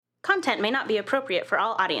content may not be appropriate for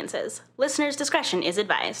all audiences. Listeners' discretion is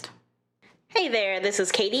advised. Hey there, this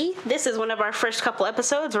is Katie. This is one of our first couple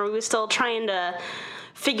episodes where we were still trying to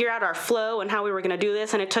figure out our flow and how we were going to do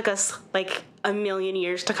this, and it took us like a million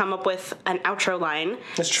years to come up with an outro line.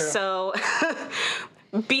 That's true. So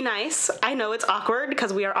be nice. I know it's awkward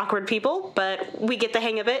because we are awkward people, but we get the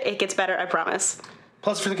hang of it. It gets better, I promise.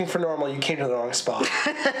 Plus, if you're looking for normal, you came to the wrong spot.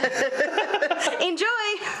 Enjoy!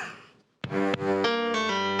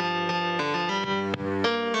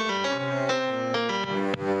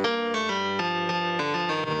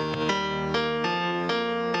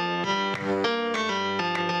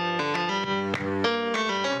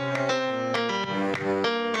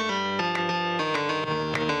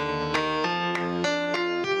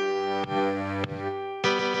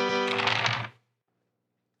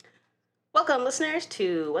 Welcome, listeners,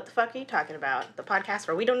 to What the Fuck Are You Talking About? The podcast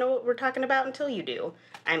where we don't know what we're talking about until you do.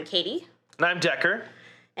 I'm Katie. And I'm Decker.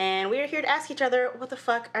 And we are here to ask each other, what the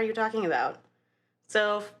fuck are you talking about?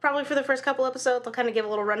 So, probably for the first couple episodes, I'll kind of give a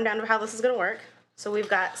little rundown of how this is going to work. So we've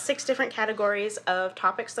got 6 different categories of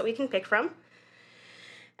topics that we can pick from.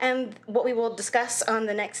 And what we will discuss on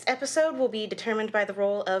the next episode will be determined by the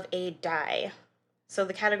roll of a die. So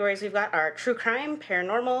the categories we've got are true crime,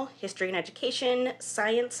 paranormal, history and education,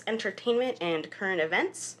 science, entertainment, and current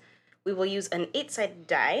events. We will use an 8-sided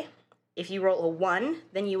die. If you roll a 1,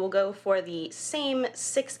 then you will go for the same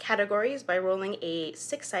 6 categories by rolling a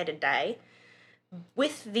 6-sided die,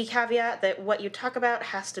 with the caveat that what you talk about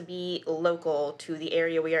has to be local to the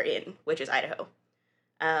area we are in, which is Idaho.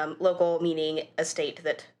 Local meaning a state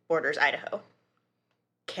that borders Idaho.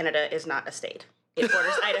 Canada is not a state. It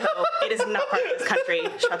borders Idaho. It is not part of this country.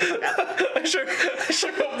 Shut the fuck up. I sure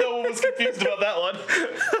hope no one was confused about that one.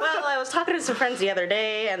 Well, I was talking to some friends the other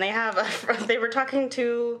day, and they were talking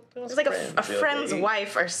to, it was like a friend's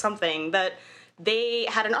wife or something, that they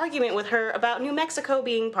had an argument with her about New Mexico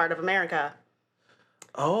being part of America.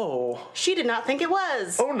 Oh. She did not think it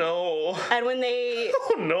was. Oh, no. And when they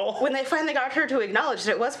finally got her to acknowledge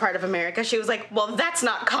that it was part of America, she was like, well, that's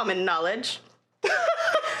not common knowledge.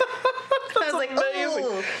 I was like, amazing.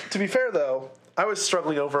 ooh. To be fair, though, I was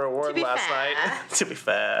struggling over a word last night. To be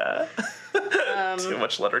fair. Too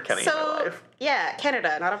much Letterkenny in my life. Yeah,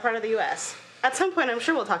 Canada, not a part of the U.S. At some point, I'm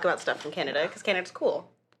sure we'll talk about stuff from Canada, because Canada's cool.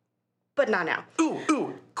 But not now.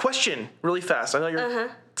 Ooh, question, really fast. I know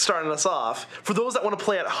you're starting us off. For those that want to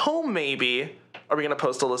play at home, maybe, are we going to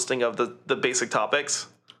post a listing of the basic topics?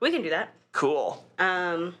 We can do that. Cool.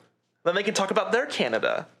 Then they can talk about their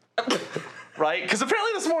Canada. Right? Because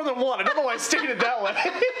apparently there's more than one. I don't know why I stated it that way.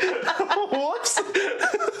 Whoops.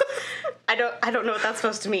 I don't know what that's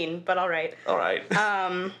supposed to mean, but all right. All right.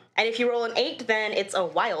 And if you roll an 8, then it's a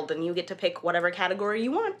wild, and you get to pick whatever category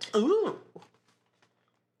you want. Ooh.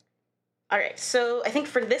 All right, so I think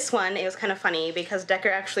for this one, it was kind of funny because Decker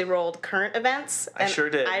actually rolled current events. I sure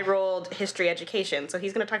did. I rolled history education. So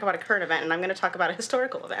he's going to talk about a current event, and I'm going to talk about a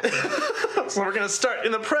historical event. So we're going to start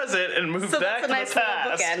in the present and move back to the past. So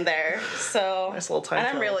that's a nice little bookend there. So, nice little time. And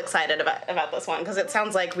I'm real excited about this one because it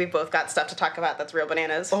sounds like we've both got stuff to talk about that's real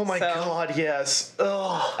bananas. Oh my God, yes.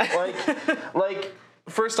 Oh, like.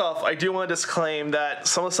 First off, I do want to disclaim that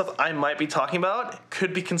some of the stuff I might be talking about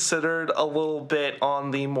could be considered a little bit on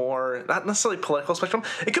the more, not necessarily political spectrum.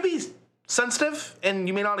 It could be sensitive, and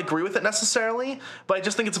you may not agree with it necessarily, but I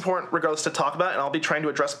just think it's important regardless to talk about it, and I'll be trying to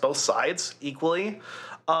address both sides equally.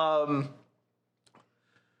 Yeah,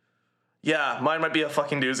 mine might be a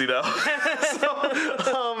fucking doozy, though.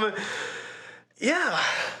 Yeah.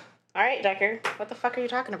 All right, Decker, what the fuck are you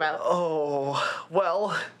talking about? Oh,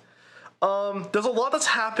 well... there's a lot that's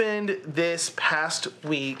happened this past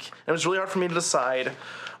week, and it was really hard for me to decide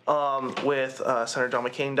with Senator John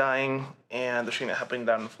McCain dying and the shooting that happened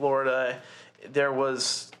down in Florida. There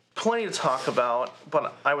was plenty to talk about,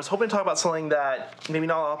 but I was hoping to talk about something that maybe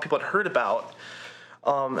not a lot of people had heard about.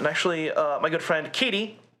 And actually, my good friend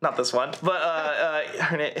Katie, not this one, but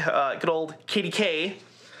her name, good old Katie K.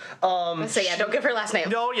 So yeah, don't give her last name.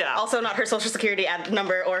 No, yeah. Also not her social security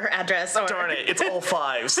number or her address. Or... Darn it, it's all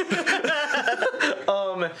 5s.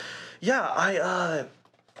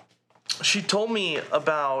 She told me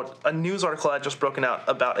about a news article I had just broken out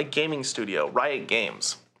about a gaming studio, Riot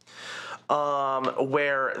Games,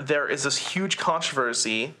 where there is this huge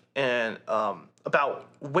controversy and about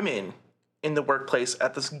women in the workplace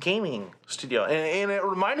at this gaming studio. And it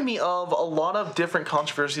reminded me of a lot of different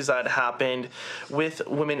controversies that had happened with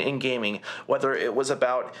women in gaming, whether it was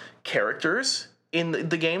about characters in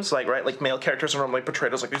the games, like male characters are normally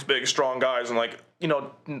portrayed as like these big, strong guys and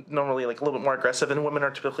normally like a little bit more aggressive, and women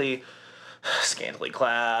are typically scantily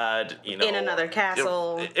clad, you know, in another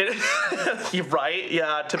castle. You're right.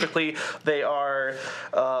 Yeah, typically they are.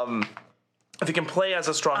 If you can play as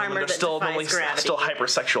a strong woman, they're still normally still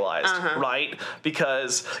hypersexualized, right?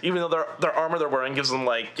 Because even though their armor they're wearing gives them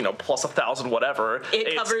like, you know, plus 1,000 whatever,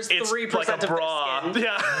 it covers 3% like a of bra. their skin.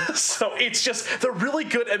 Yeah, so it's just they're really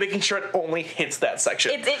good at making sure it only hits that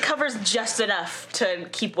section. It covers just enough to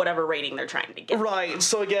keep whatever rating they're trying to get. Right.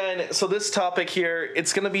 So again, this topic here,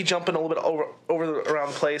 it's going to be jumping a little bit around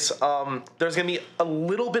the place. There's going to be a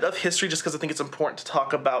little bit of history just because I think it's important to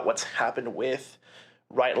talk about what's happened with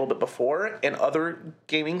Riot a little bit before and other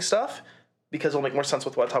gaming stuff, because it'll make more sense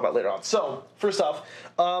with what I talk about later on. So, first off,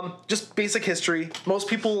 just basic history. Most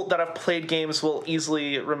people that have played games will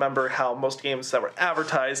easily remember how most games that were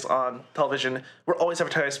advertised on television were always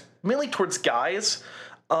advertised mainly towards guys.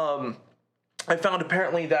 I found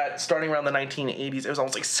apparently that starting around the 1980s, it was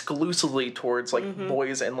almost exclusively towards like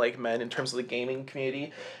boys and like men in terms of the gaming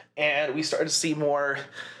community, and we started to see more,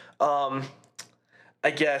 I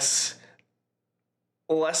guess,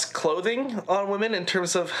 less clothing on women in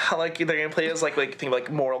terms of how like their gameplay is, like think of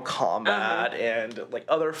like Mortal Kombat and like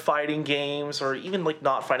other fighting games, or even like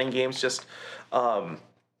not fighting games, just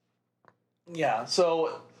yeah.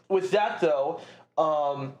 So with that though,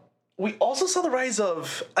 we also saw the rise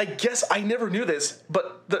of, I guess I never knew this,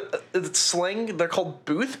 but the slang, they're called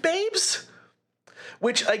booth babes,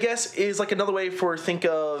 which I guess is like another way for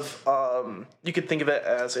you could think of it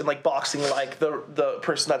as in like boxing, like the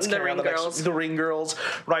person that's carrying the ring girls,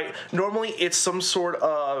 right? Normally it's some sort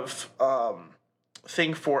of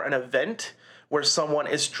thing for an event where someone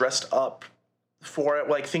is dressed up for it.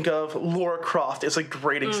 Like think of Lara Croft is a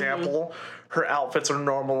great example. Her outfits are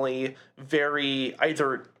normally very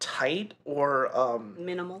either tight or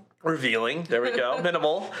minimal, revealing. There we go,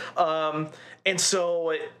 minimal. And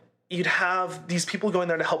so you'd have these people going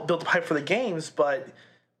there to help build the hype for the games, but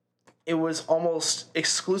it was almost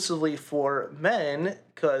exclusively for men,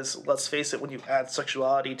 because let's face it, when you add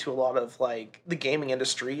sexuality to a lot of like the gaming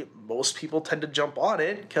industry, most people tend to jump on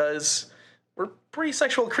it because we're pretty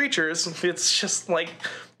sexual creatures. It's just like,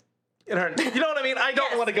 you know what I mean? I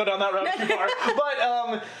don't want to go down that road too far,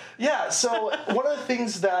 but yeah. So one of the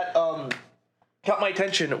things that caught my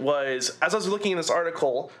attention was, as I was looking in this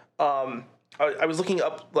article, I was looking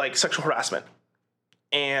up like sexual harassment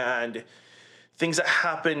and things that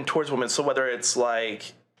happen towards women. So whether it's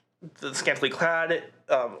like the scantily clad,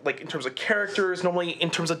 like in terms of characters, normally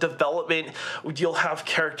in terms of development, you'll have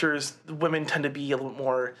characters, women tend to be a little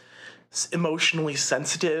more emotionally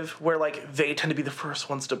sensitive, where like they tend to be the first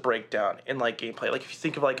ones to break down in like gameplay. Like if you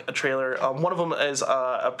think of like a trailer, one of them is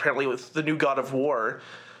apparently with the new God of War.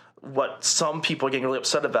 What some people are getting really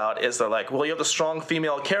upset about is they're like, well, you have the strong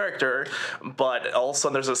female character, but all of a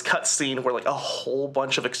sudden there's this cut scene where like a whole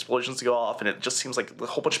bunch of explosions go off and it just seems like a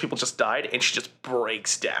whole bunch of people just died and she just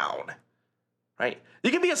breaks down, right?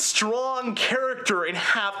 You can be a strong character and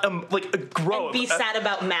have like a growth. And be sad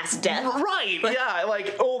about mass death. Right, yeah,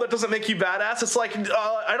 like, oh, that doesn't make you badass. It's like,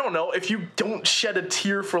 I don't know, if you don't shed a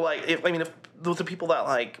tear for like, if the people that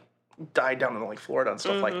like died down in like Florida and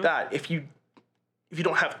stuff like that, if you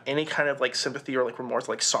don't have any kind of like sympathy or like remorse,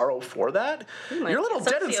 like sorrow for that, you're a little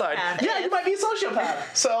dead inside. Yeah, you might be a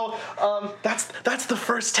sociopath. So that's the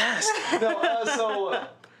first test. So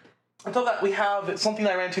on top of that, we have something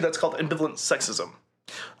that I ran into that's called ambivalent sexism.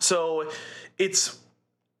 So it's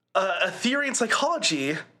a theory in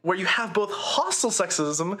psychology where you have both hostile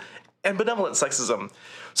sexism and benevolent sexism.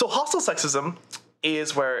 So hostile sexism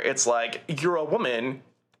is where it's like, you're a woman,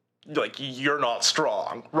 like, you're not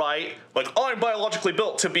strong, right? Like, I'm biologically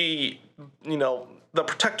built to be, you know, the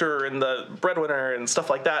protector and the breadwinner and stuff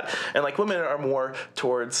like that. And, like, women are more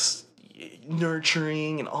towards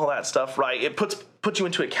nurturing and all that stuff, right? It puts you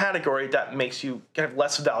into a category that makes you kind of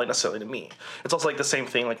less value necessarily to me. It's also, like, the same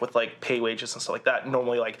thing, like, with, like, pay wages and stuff like that.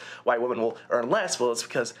 Normally, like, why women will earn less, well, it's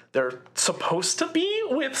because they're supposed to be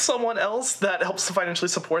with someone else that helps to financially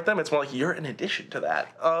support them. It's more like you're in addition to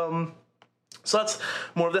that. So that's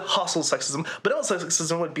more of the hostile sexism. But also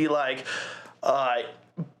sexism would be like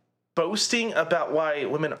boasting about why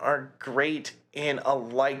women are great in a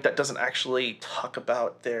light that doesn't actually talk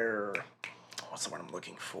about their, what's the word I'm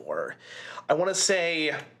looking for? I want to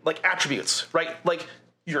say like attributes, right? Like,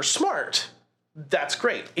 you're smart. That's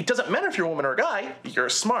great. It doesn't matter if you're a woman or a guy, you're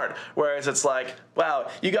smart. Whereas it's like,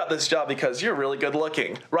 wow, you got this job because you're really good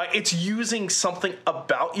looking, right? It's using something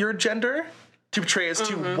about your gender to portray as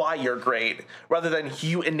to why you're great, rather than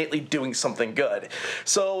you innately doing something good.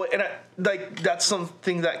 So, and like, that's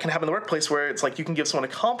something that can happen in the workplace, where it's like you can give someone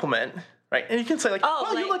a compliment, right? And you can say like, "Oh,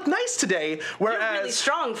 well, you look nice today." Whereas you're really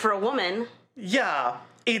strong for a woman. Yeah,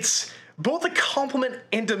 it's both a compliment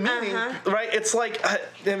and demeaning, right? It's like,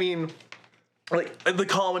 I mean, like the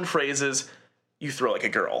common phrase is, you throw like a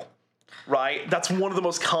girl, right? That's one of the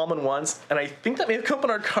most common ones, and I think that may have come up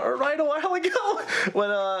in our car ride a while ago when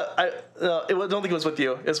I don't think it was with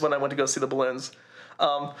you. It's when I went to go see the balloons.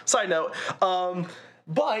 Side note,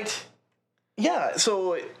 but yeah,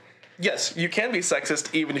 so yes, you can be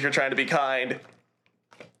sexist even if you're trying to be kind.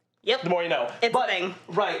 Yep. The more you know. It's a thing.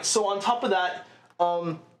 Right. So on top of that,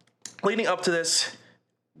 leading up to this,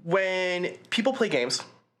 when people play games,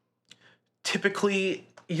 typically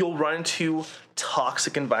you'll run into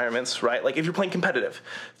toxic environments, right? Like if you're playing competitive,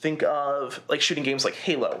 think of like shooting games like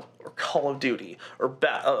Halo or Call of Duty or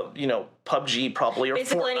PUBG probably, or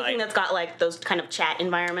basically Fortnite. anything that's got like those kind of chat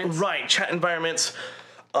environments. Right, chat environments.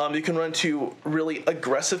 You can run into really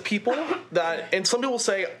aggressive people and some people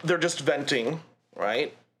say they're just venting,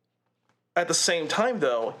 right? At the same time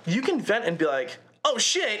though, you can vent and be like, oh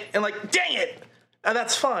shit, and like, dang it, and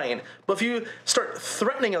that's fine. But if you start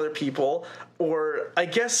threatening other people, or I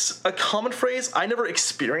guess a common phrase, I never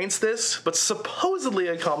experienced this, but supposedly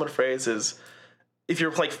a common phrase is, if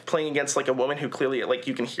you're like playing against like a woman who clearly like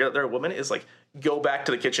you can hear that they're a woman, is like, go back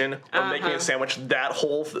to the kitchen or making a sandwich, that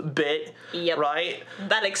whole bit, right?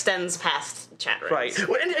 That extends past chat rooms. Right.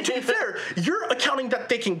 Well, and to be fair, you're accounting that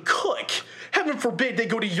they can cook. Heaven forbid they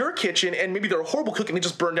go to your kitchen and maybe they're a horrible cook and they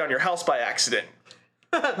just burn down your house by accident.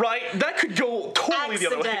 Right? That could go totally the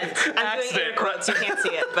other way. I'm doing air quotes, you can't see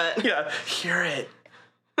it, but... Yeah, hear it.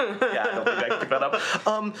 Yeah, I don't think I can pick that up.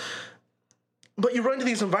 But you run into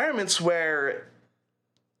these environments where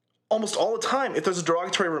almost all the time, if there's a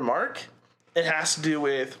derogatory remark, it has to do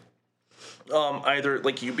with either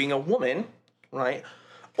like you being a woman, right?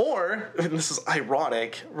 Or, and this is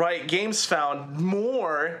ironic, right? Games found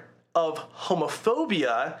more of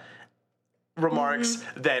homophobia remarks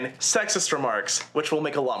than sexist remarks, which will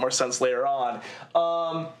make a lot more sense later on.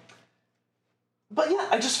 But yeah,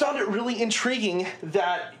 I just found it really intriguing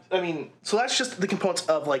that, I mean, so that's just the components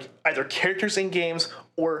of like either characters in games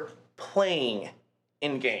or playing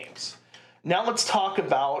in games. Now let's talk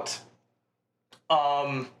about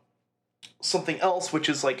something else, which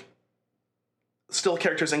is like still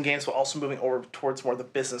characters in games, but also moving over towards more of the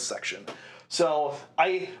business section. So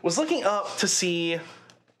I was looking up to see,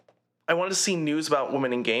 I wanted to see news about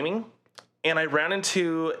women in gaming, and I ran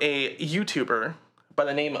into a YouTuber by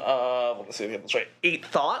the name of, let's see if I get this right, 8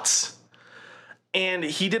 Thoughts, and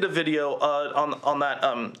he did a video on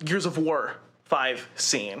that Gears of War 5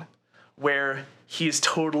 scene where he's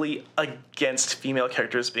totally against female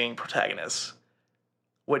characters being protagonists,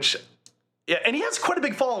 which, yeah, and he has quite a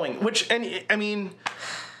big following, which, and I mean,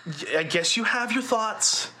 I guess you have your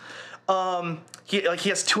thoughts. He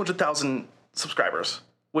has 200,000 subscribers,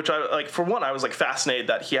 which I like. For one, I was like fascinated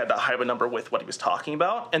that he had that high of a number with what he was talking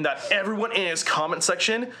about, and that everyone in his comment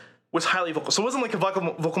section was highly vocal. So it wasn't like a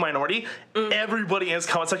vocal minority. Everybody in his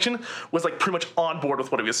comment section was like pretty much on board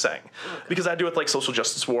with what he was saying, because I do with like social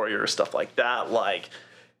justice warrior stuff like that. Like,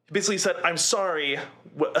 he basically said, "I'm sorry,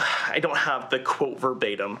 I don't have the quote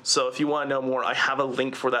verbatim. So if you want to know more, I have a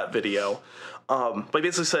link for that video." But he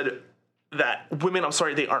basically said that women, I'm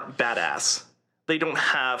sorry, they aren't badass. They don't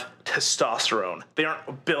have testosterone. They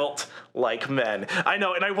aren't built like men. I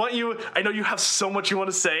know, and I know you have so much you want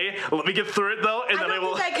to say. Let me get through it, though, and then I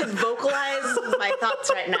will... I don't think I could vocalize my thoughts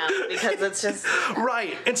right now, because it's just...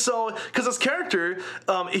 Right, and so, because this character,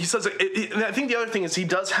 he says, and I think the other thing is he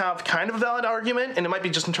does have kind of a valid argument, and it might be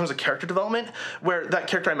just in terms of character development, where that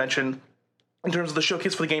character I mentioned, in terms of the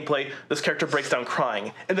showcase for the gameplay, this character breaks down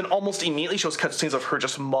crying, and then almost immediately shows cutscenes of her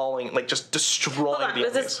just mauling, like just destroying the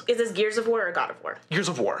enemies. Is this Gears of War or God of War? Gears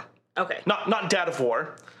of War. Okay. Not Dad of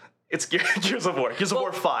War. It's Gears of War. Gears of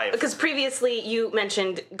War 5. Because previously you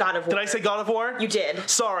mentioned God of War. Did I say God of War? You did.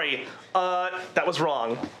 Sorry. That was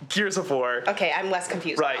wrong. Gears of War. Okay, I'm less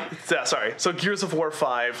confused. Right. Now. Yeah, sorry. So Gears of War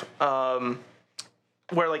 5,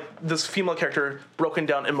 where like this female character broken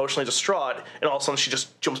down, emotionally distraught, and all of a sudden she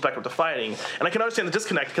just jumps back up to fighting. And I can understand the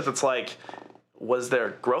disconnect, because it's like, was there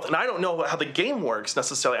growth? And I don't know how the game works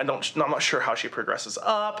necessarily. I'm not sure how she progresses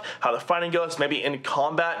up, how the fighting goes. Maybe in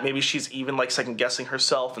combat, maybe she's even like second guessing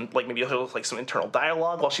herself, and like maybe he'll like some internal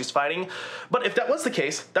dialogue while she's fighting. But if that was the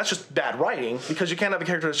case, that's just bad writing, because you can't have a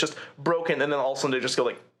character that's just broken and then all of a sudden they just go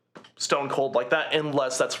like stone cold like that,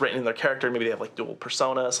 unless that's written in their character. Maybe they have like dual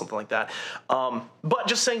persona, something like that. But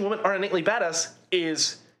just saying women are innately badass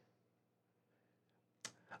is,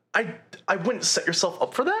 I wouldn't set yourself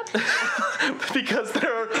up for that because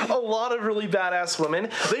there are a lot of really badass women.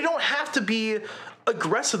 They don't have to be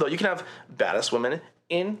aggressive, though. You can have badass women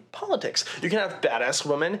in politics. You can have badass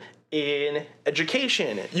women in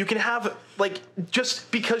education. You can have, like,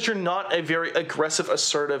 just because you're not a very aggressive,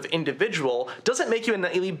 assertive individual doesn't make you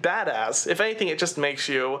innately badass. If anything, it just makes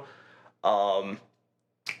you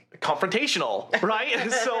confrontational,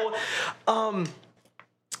 right? So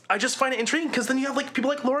I just find it intriguing because then you have, like, people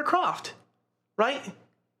like Lara Croft, right?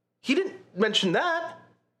 He didn't mention that,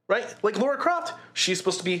 right? Like, Lara Croft, she's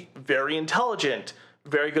supposed to be very intelligent,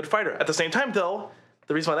 very good fighter. At the same time, though,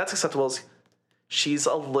 the reason why that's acceptable is she's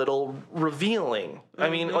a little revealing. I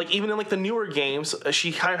mean, like, even in, like, the newer games,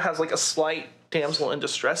 she kind of has, like, a slight damsel in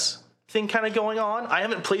distress thing kind of going on. I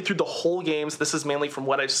haven't played through the whole games. This is mainly from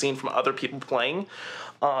what I've seen from other people playing.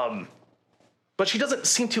 But she doesn't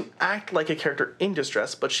seem to act like a character in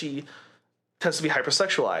distress, but she tends to be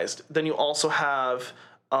hypersexualized. Then you also have,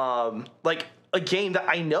 like, a game that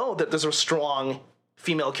I know that there's a strong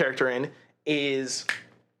female character in is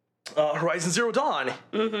Horizon Zero Dawn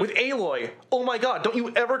with Aloy. Oh my god, don't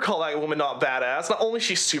you ever call that woman not badass. Not only is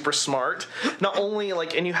she super smart, not only,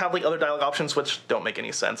 like, and you have, like, other dialogue options which don't make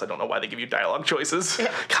any sense. I don't know why they give you dialogue choices,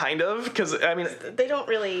 kind of, because, I mean, They don't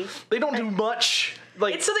do much.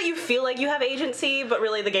 Like, it's so that you feel like you have agency, but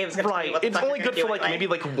really the game's gonna tell you what the it's fuck only you're good gonna for, do like, anyway. maybe,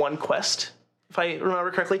 like, one quest, if I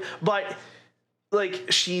remember correctly, but, like,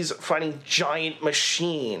 she's fighting giant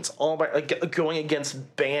machines, all by, like, going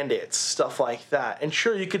against bandits, stuff like that. And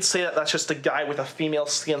sure, you could say that that's just a guy with a female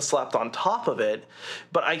skin slapped on top of it,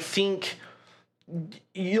 but I think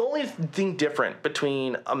the only thing different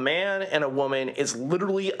between a man and a woman is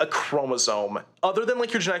literally a chromosome, other than,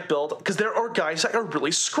 like, your genetic build, because there are guys that are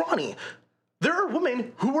really scrawny. There are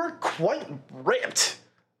women who are quite ripped.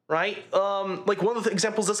 Right? Like, one of the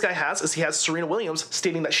examples this guy has is he has Serena Williams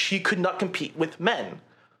stating that she could not compete with men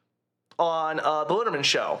on the Letterman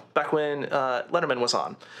show, back when Letterman was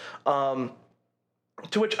on.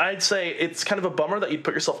 To which I'd say it's kind of a bummer that you'd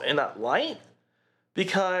put yourself in that light,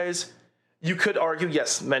 because you could argue,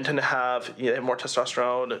 yes, men tend to have, they have more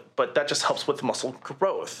testosterone, but that just helps with muscle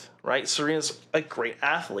growth, right? Serena's a great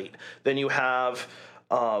athlete. Then you have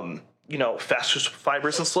fast twitch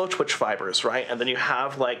fibers and slow twitch fibers, right? And then you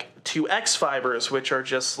have, like, 2X fibers, which are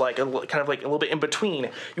just, like, kind of like a little bit in between.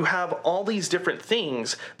 You have all these different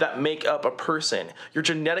things that make up a person. Your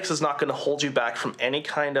genetics is not going to hold you back from any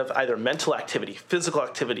kind of either mental activity, physical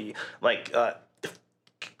activity, like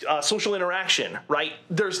social interaction, right?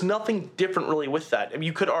 There's nothing different really with that. I mean,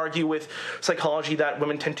 you could argue with psychology that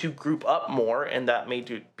women tend to group up more, and that may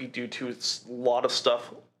be due to a lot of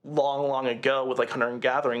stuff long ago with, like, hunter and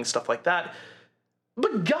gathering, stuff like that.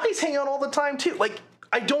 But guys hang out all the time too. Like,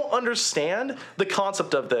 I don't understand the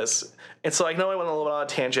concept of this. And so I know I went a little bit on a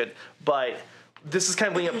tangent, but this is kind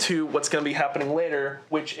of leading up to what's going to be happening later,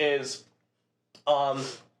 which is,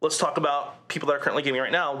 let's talk about people that are currently gaming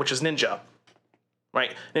right now, which is Ninja.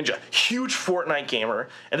 Right? Ninja, huge Fortnite gamer.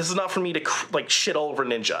 And this is not for me to, like, shit all over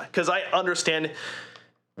Ninja, because I understand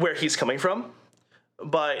where he's coming from.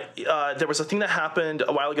 But there was a thing that happened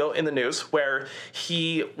a while ago in the news where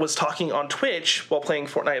he was talking on Twitch while playing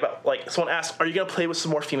Fortnite about, like, someone asked, are you going to play with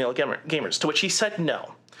some more female gamers? To which he said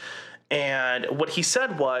no. And what he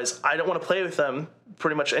said was, I don't want to play with them,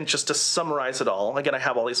 pretty much. And just to summarize it all, again, I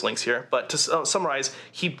have all these links here, but to summarize,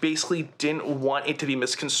 he basically didn't want it to be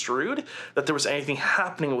misconstrued that there was anything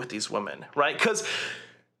happening with these women, right? Because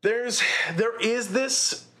there is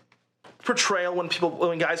this portrayal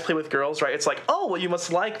when guys play with girls, right? It's like, oh, well, you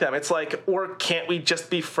must like them. It's like, or can't we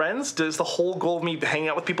just be friends? Does the whole goal of me hanging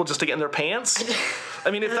out with people just to get in their pants?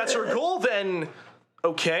 I mean, if that's your goal, then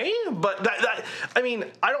okay. But that I mean,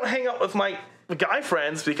 I don't hang out with my guy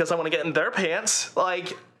friends because I want to get in their pants.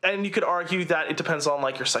 Like, and you could argue that it depends on,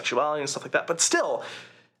 like, your sexuality and stuff like that. But still,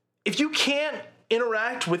 if you can't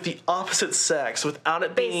interact with the opposite sex without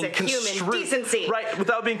it being construed, human decency, right?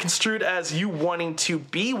 Without being construed as you wanting to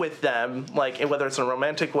be with them, like, whether it's in a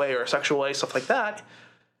romantic way or a sexual way, stuff like that,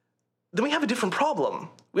 then we have a different problem.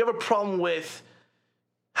 We have a problem with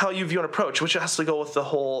how you view an approach, which has to go with the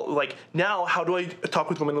whole, like, now how do I talk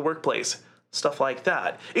with women in the workplace, stuff like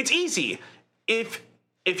that. It's easy. If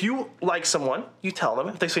you like someone, you tell them.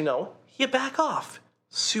 If they say no, you back off.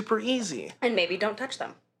 Super easy. And maybe don't touch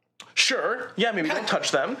them. Sure, yeah, maybe don't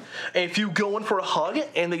touch them. And if you go in for a hug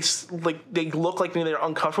and they look like maybe they're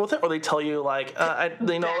uncomfortable with it, or they tell you, like, I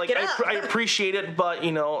appreciate it, but,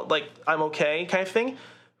 like, I'm okay, kind of thing.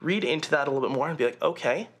 Read into that a little bit more and be like,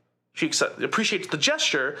 okay, she appreciates the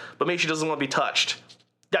gesture, but maybe she doesn't want to be touched.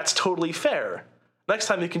 That's totally fair. Next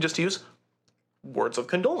time you can just use words of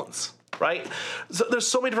condolence, right? So there's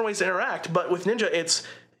so many different ways to interact, but with Ninja,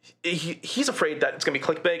 he's afraid that it's going to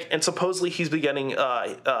be clickbait, and supposedly he's been getting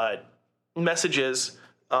messages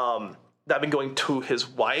that have been going to his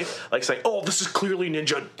wife, like saying, "Oh, this is clearly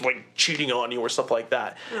Ninja like cheating on you" or stuff like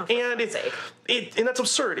that. Oh, and and that's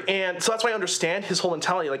absurd. And so that's why I understand his whole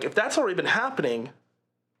mentality. Like, if that's already been happening,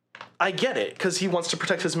 I get it, because he wants to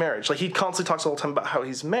protect his marriage. Like, he constantly talks all the time about how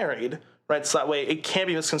he's married, right? So that way it can't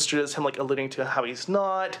be misconstrued as him like alluding to how he's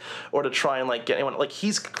not, or to try and like get anyone. Like,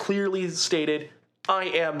 he's clearly stated, "I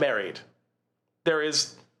am married.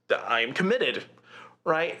 I am committed."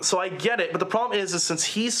 Right? So I get it, but the problem is since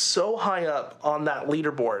he's so high up on that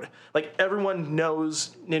leaderboard, like, everyone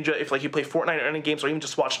knows Ninja. If like you play Fortnite or any games, or even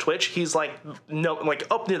just watch Twitch, he's like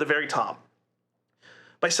up near the very top.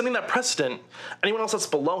 By setting that precedent, anyone else that's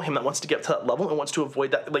below him that wants to get to that level and wants to avoid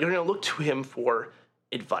that, like, they're going to look to him for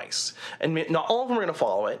advice, and not all of them are going to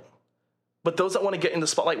follow it. But those that want to get in the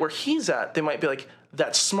spotlight where he's at, they might be like,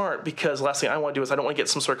 "That's smart, because the last thing I want to do is I don't want to get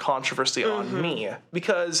some sort of controversy on me."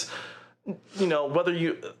 Because, whether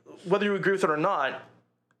you agree with it or not,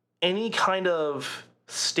 any kind of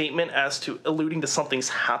statement as to alluding to something's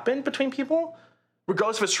happened between people,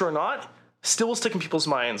 regardless if it's true or not, still will stick in people's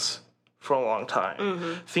minds for a long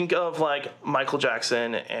time. Think of like Michael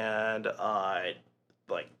Jackson and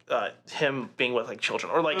him being with like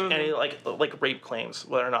children, or like any like rape claims,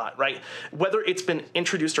 whether or not, right? Whether it's been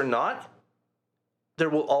introduced or not, there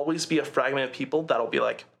will always be a fragment of people that'll be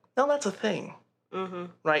like, "No, that's a thing."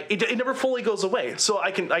 Right? It never fully goes away. So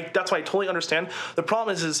that's why I totally understand. The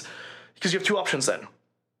problem is because you have two options then.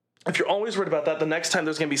 If you're always worried about that, the next time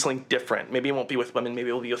there's going to be something different. Maybe it won't be with women. Maybe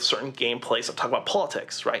it'll be with certain gameplays that talk about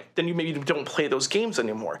politics, right? Then you maybe don't play those games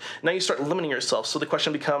anymore. Now you start limiting yourself. So the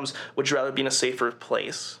question becomes, would you rather be in a safer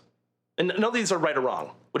place? And none of these are right or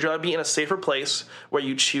wrong. Would you rather be in a safer place where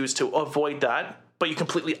you choose to avoid that, but you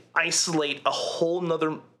completely isolate a whole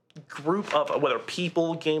nother group of whether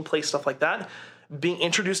people, gameplay, stuff like that, being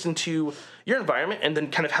introduced into your environment, and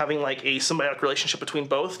then kind of having like a symbiotic relationship between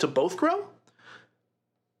both to both grow?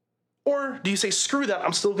 Or do you say, "Screw that,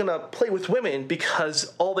 I'm still gonna play with women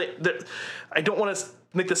because I don't want to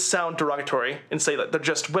make this sound derogatory and say that they're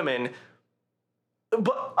just women,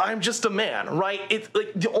 but I'm just a man," right? It's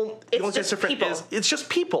like the only thing that's different people. is it's just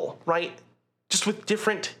people, right? Just with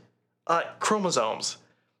different chromosomes.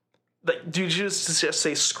 Like, do you just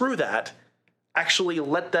say, "Screw that"? Actually,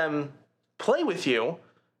 let them play with you,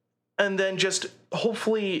 and then just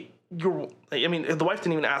hopefully the wife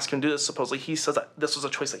didn't even ask him to do this. Supposedly, he says that this was a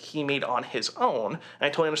choice that he made on his own, and I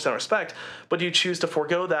totally understand and respect. But do you choose to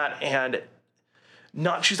forego that and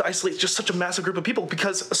not choose to isolate just such a massive group of people?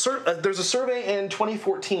 Because there's a survey in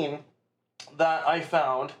 2014 that I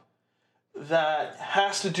found that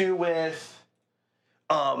has to do with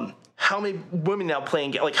how many women now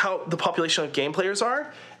playing, like how the population of game players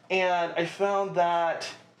are, and I found that.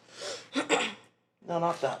 No,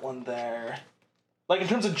 not that one there. Like, in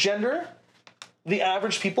terms of gender, the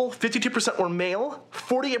average people, 52% were male,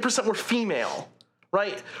 48% were female,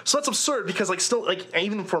 right? So that's absurd, because like still, like,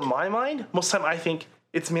 even for my mind, most of the time I think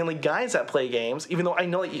it's mainly guys that play games, even though I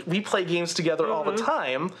know that we play games together all the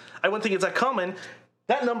time. I wouldn't think it's that common.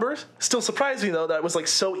 That number still surprised me, though, that it was like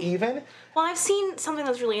so even. Well, I've seen something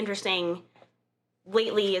that's really interesting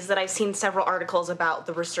lately, is that I've seen several articles about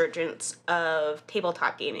the resurgence of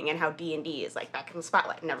tabletop gaming and how D&D is like back in the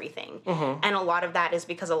spotlight and everything. And a lot of that is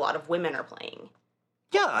because a lot of women are playing.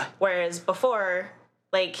 Yeah. Whereas before,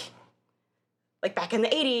 like back in the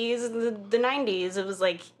 80s, the 90s, it was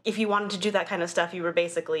like, if you wanted to do that kind of stuff, you were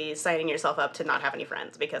basically signing yourself up to not have any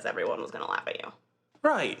friends because everyone was going to laugh at you.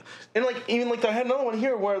 Right. And like, even like, I had another one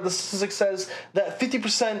here where the statistic says that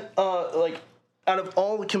 50% out of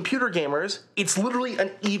all the computer gamers, it's literally an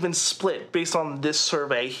even split based on this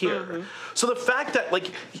survey here. So the fact that,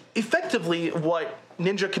 like, effectively what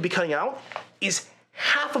Ninja could be cutting out is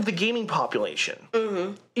half of the gaming population.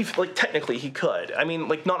 If, like, technically he could. I mean,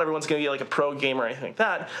 like, not everyone's going to be, like, a pro gamer or anything like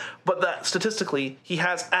that, but that statistically, he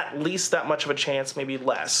has at least that much of a chance, maybe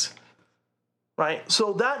less. Right?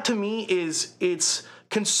 So that, to me, it's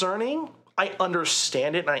concerning. I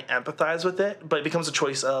understand it and I empathize with it, but it becomes a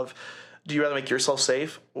choice of, do you rather make yourself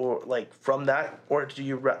safe, or like from that, or do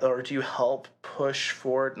you help push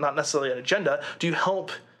for not necessarily an agenda? Do you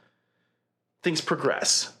help things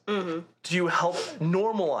progress? Do you help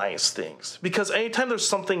normalize things? Because anytime there's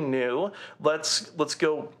something new, let's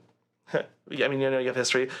go. I mean, you have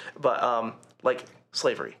history, but like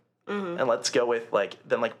slavery, and let's go with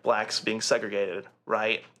like blacks being segregated,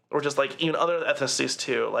 right? Or just like even other ethnicities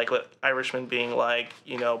too, like Irishmen being like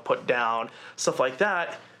put down, stuff like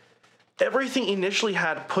that. Everything initially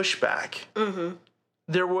had pushback.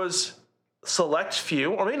 There was select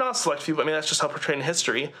few, or maybe not select few, but maybe that's just how portrayed in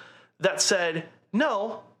history, that said,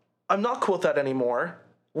 "No, I'm not cool with that anymore.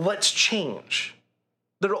 let's change.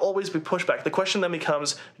 There'll always be pushback. The question then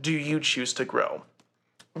becomes, do you choose to grow?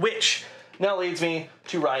 Which now leads me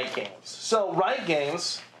to Riot Games. So Riot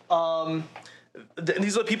Games,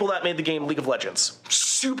 these are the people that made the game League of Legends.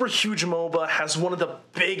 Super huge MOBA, has one of the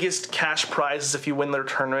biggest cash prizes if you win their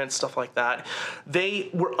tournament, stuff like that. They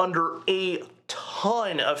were under a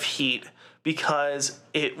ton of heat because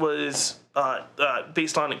it was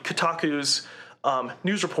based on Kotaku's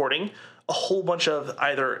news reporting. A whole bunch of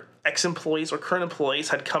either ex-employees or current employees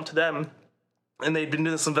had come to them, and they'd been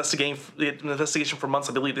doing this investigation for months.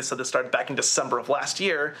 I believe they said this started back in December of last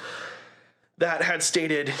year, that had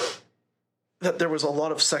stated that there was a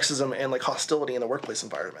lot of sexism and like hostility in the workplace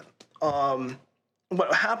environment.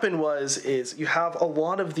 What happened is you have a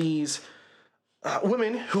lot of these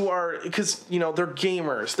women who are, because they're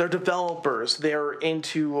gamers, they're developers, they're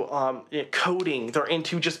into coding, they're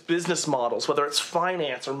into just business models, whether it's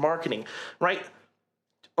finance or marketing, right?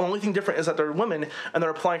 Only thing different is that they're women and they're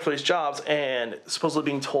applying for these jobs and supposedly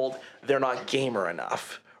being told they're not gamer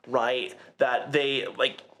enough, right? That they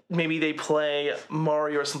maybe they play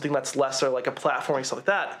Mario or something that's lesser, like a platforming, stuff like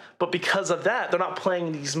that. But because of that, they're not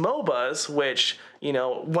playing these MOBAs, which,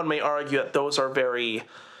 one may argue that those are very,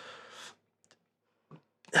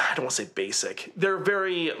 I don't want to say basic. They're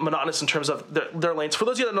very monotonous in terms of their lanes. For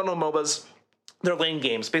those of you that don't know MOBAs, they're lane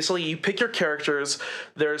games. Basically, you pick your characters.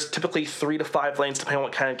 There's typically 3 to 5 lanes, depending on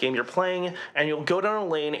what kind of game you're playing, and you'll go down a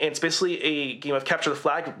lane, and it's basically a game of capture the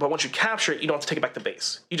flag, but once you capture it, you don't have to take it back to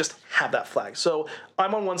base. You just have that flag. So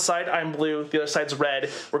I'm on one side, I'm blue, the other side's red.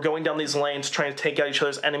 We're going down these lanes trying to take out each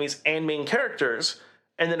other's enemies and main characters,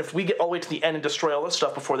 and then if we get all the way to the end and destroy all this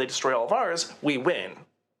stuff before they destroy all of ours, we win.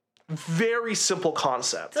 Very simple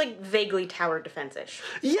concept. It's like vaguely tower defense-ish.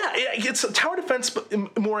 Yeah, it's a tower defense, but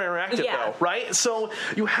more interactive though, right? So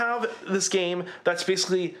you have this game that's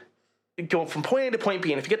basically going from point A to point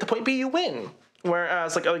B, and if you get to point B, you win.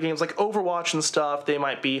 Whereas like other games like Overwatch and stuff, they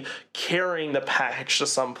might be carrying the package to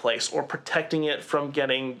some place or protecting it from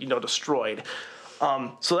getting, destroyed.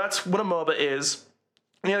 So that's what a MOBA is.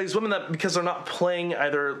 These women that, because they're not playing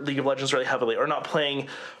either League of Legends really heavily or not playing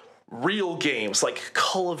real games like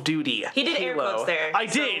Call of Duty. He did Halo. Air quotes there. I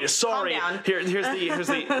did. Sorry. Calm down.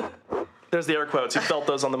 There's the air quotes. You felt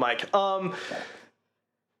those on the mic.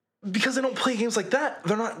 Because they don't play games like that,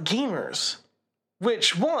 they're not gamers.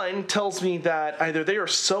 Which one tells me that either they are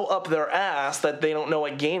so up their ass that they don't know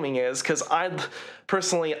what gaming is. Because I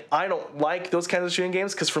don't like those kinds of shooting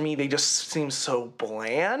games. Because for me, they just seem so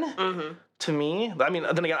bland. Mm-hmm. To me, I mean,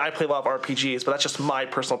 then again, I play a lot of RPGs, but that's just my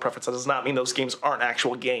personal preference. That does not mean those games aren't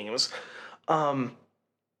actual games. And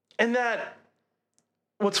that,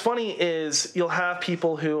 what's funny is you'll have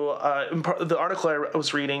people who, the article I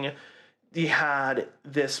was reading, you had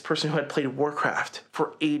this person who had played Warcraft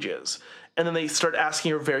for ages. And then they started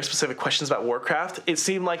asking her very specific questions about Warcraft. It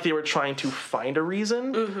seemed like they were trying to find a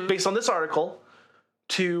reason, based on this article,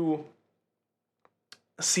 to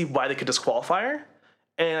see why they could disqualify her.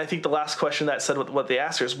 And I think the last question that said what they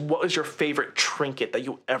asked her is, what was your favorite trinket that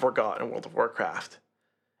you ever got in World of Warcraft?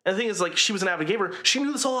 And the thing is, like, she was an avid gamer. She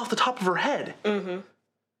knew this all off the top of her head. Mm-hmm.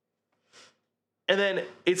 And then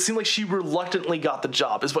it seemed like she reluctantly got the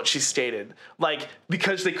job, is what she stated. Like,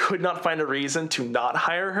 because they could not find a reason to not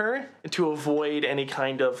hire her and to avoid any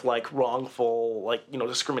kind of, like, wrongful, like,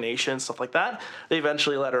 discrimination, stuff like that, they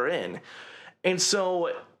eventually let her in. And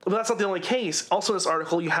so, but that's not the only case. Also in this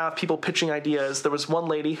article, you have people pitching ideas. There was one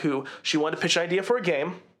lady who, she wanted to pitch an idea for a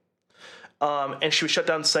game, and she was shut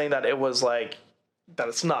down saying that it was like, that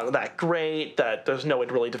it's not that great, that there's no way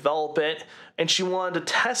to really develop it, and she wanted to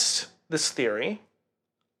test this theory,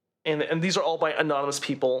 and these are all by anonymous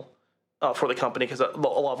people for the company, because a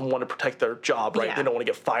lot of them want to protect their job, right? Yeah. They don't want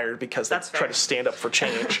to get fired because they try to stand up for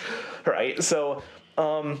change, right? So,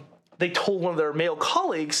 they told one of their male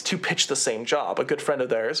colleagues to pitch the same job, a good friend of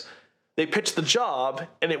theirs. They pitched the job,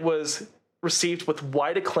 and it was received with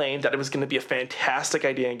wide acclaim that it was going to be a fantastic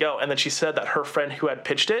idea and go. And then she said that her friend who had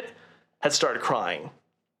pitched it had started crying,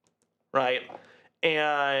 right?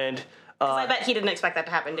 And I bet he didn't expect that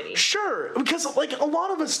to happen, did he? Sure, because like a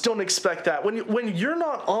lot of us don't expect that. When you're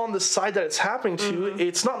not on the side that it's happening to,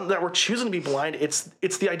 it's not that we're choosing to be blind.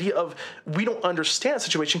 It's the idea of we don't understand the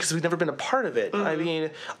situation because we've never been a part of it. I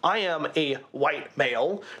mean, I am a white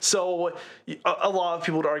male, so a lot of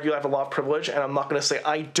people would argue I have a lot of privilege, and I'm not going to say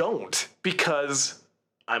I don't because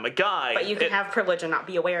I'm a guy. But you can have privilege and not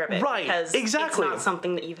be aware of it. Right, because exactly. It's not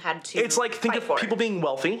something that you've had to It's like, think of for. people being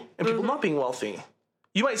wealthy and people not being wealthy.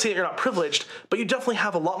 You might say that you're not privileged, but you definitely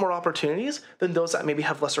have a lot more opportunities than those that maybe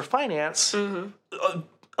have lesser finance,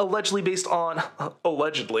 allegedly based on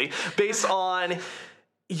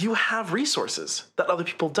you have resources that other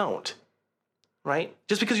people don't. Right?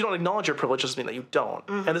 Just because you don't acknowledge your privilege doesn't mean that you don't.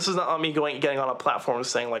 And this is not on me getting on a platform and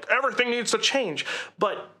saying like everything needs to change.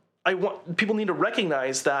 But people need to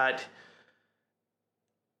recognize that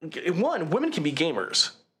one, women can be gamers,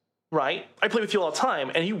 right? I play with you all the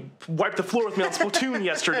time, and you wiped the floor with me on Splatoon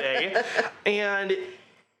yesterday. And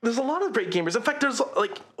there's a lot of great gamers. In fact, there's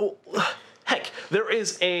like there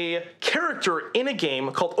is a character in a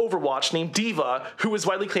game called Overwatch named D.Va who is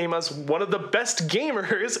widely claimed as one of the best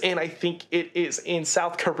gamers, and I think it is in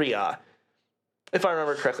South Korea, if I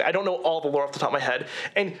remember correctly. I don't know all the lore off the top of my head.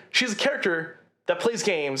 And she's a character that plays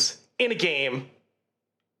games in a game,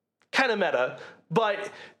 kind of meta.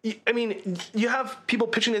 But, I mean, you have people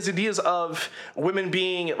pitching these ideas of women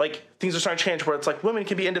being, like, things are starting to change where it's like women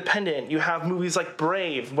can be independent. You have movies like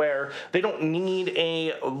Brave where they don't need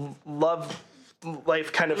a love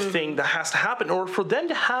life kind of thing that has to happen in order for them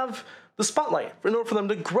to have the spotlight, in order for them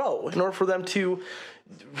to grow, in order for them to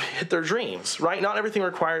hit their dreams, right? Not everything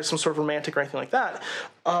requires some sort of romantic or anything like that.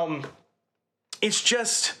 It's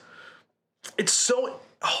just, it's so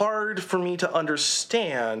hard for me to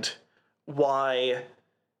understand why,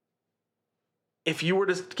 if you were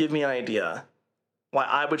to give me an idea, why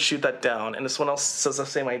I would shoot that down, and if someone else says the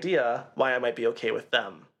same idea, why I might be okay with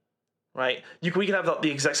them, right? We could have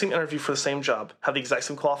the exact same interview for the same job, have the exact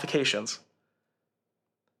same qualifications,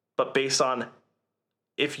 but based on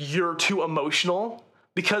if you're too emotional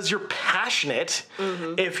because you're passionate,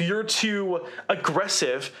 if you're too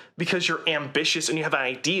aggressive because you're ambitious and you have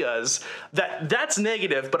ideas, that's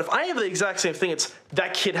negative. But if I have the exact same thing, it's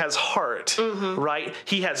that kid has heart, right?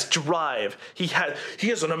 He has drive. He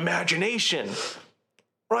has an imagination,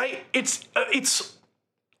 right? It's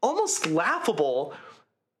almost laughable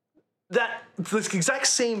that the exact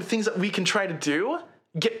same things that we can try to do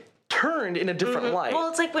get turned in a different light. Well,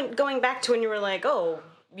 it's like going back to when you were like, oh,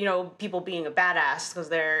 you know, people being a badass because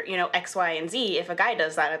they're, you know, X, Y, and Z. If a guy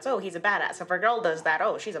does that, it's, oh, he's a badass. If a girl does that,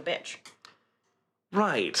 oh, she's a bitch.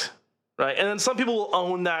 Right. And then some people will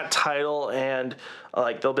own that title and,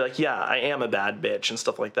 like, they'll be like, yeah, I am a bad bitch and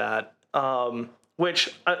stuff like that.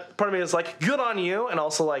 Which, part of me is like, good on you. And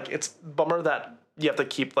also, like, it's bummer that you have to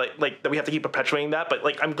keep, like that we have to keep perpetuating that. But,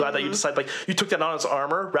 like, I'm glad that you decided, like, you took that on as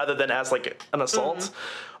armor rather than as, like, an assault.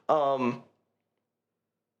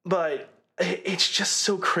 But it's just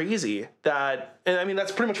so crazy that, and I mean,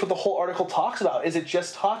 that's pretty much what the whole article talks about, is it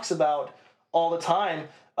just talks about all the time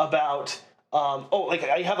about, like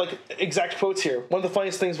I have like exact quotes here. One of the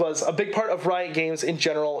funniest things was, a big part of Riot Games in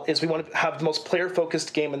general is we want to have the most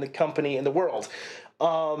player-focused game in the company in the world.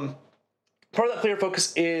 Part of that player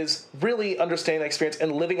focus is really understanding that experience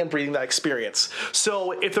and living and breathing that experience.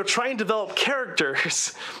 So if they're trying to develop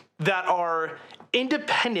characters that are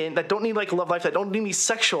independent, that don't need like a love life, that don't need to be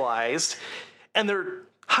sexualized, and they're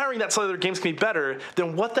hiring that so that their games can be better,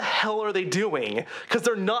 then what the hell are they doing? Because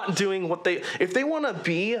they're not doing what if they want to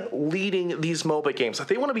be leading these MOBA games, if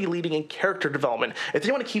they want to be leading in character development, if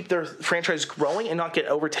they want to keep their franchise growing and not get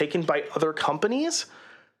overtaken by other companies,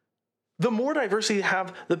 the more diversity you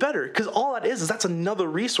have, the better. Because all that is that's another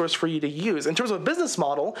resource for you to use. In terms of a business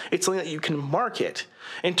model, it's something that you can market.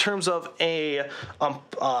 In terms of a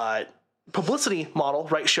publicity model,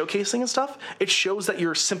 right, showcasing and stuff, it shows that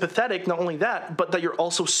you're sympathetic, not only that, but that you're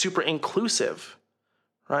also super inclusive,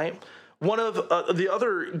 right? One of the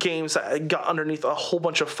other games that got underneath a whole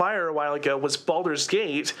bunch of fire a while ago was Baldur's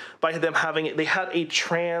Gate, by them they had a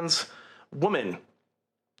trans woman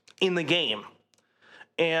in the game.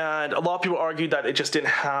 And a lot of people argued that it just didn't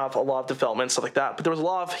have a lot of development and stuff like that. But there was a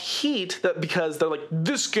lot of heat because they're like,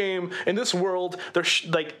 this game in this world,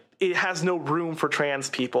 it has no room for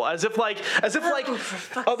trans people. As if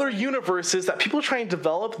other universes that people are trying to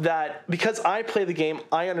develop, that because I play the game,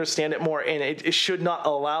 I understand it more, and it should not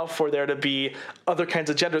allow for there to be other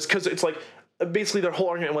kinds of genders. Because it's like, basically their whole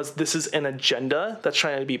argument was this is an agenda that's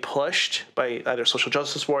trying to be pushed by either social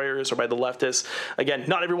justice warriors or by the leftists. Again,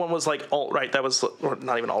 not everyone was like alt-right. Or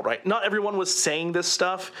not even alt-right. Not everyone was saying this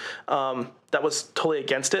stuff that was totally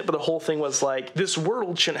against it, but the whole thing was like, this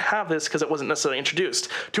world shouldn't have this because it wasn't necessarily introduced.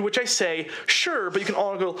 To which I say, sure, but you can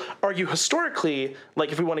all argue historically,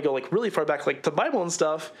 like if we want to go like really far back, like the Bible and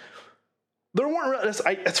stuff, there weren't,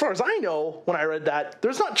 as far as I know, when I read that,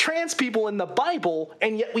 there's not trans people in the Bible,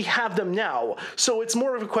 and yet we have them now. So it's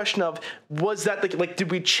more of a question of, was that,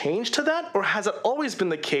 did we change to that? Or has it always been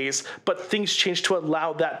the case, but things changed to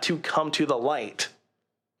allow that to come to the light,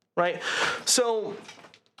 right? So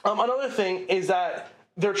another thing is that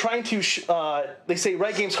they're trying to, they say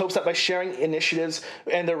Riot Games hopes that by sharing initiatives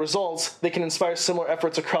and their results, they can inspire similar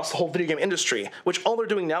efforts across the whole video game industry, which all they're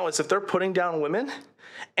doing now is if they're putting down women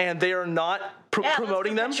and they are not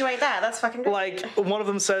promoting them. Let's that. That's fucking great. Like, one of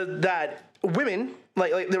them said that women,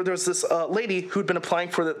 like there was this lady who'd been applying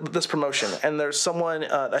for this promotion, and there's someone,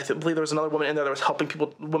 I believe there was another woman in there that was helping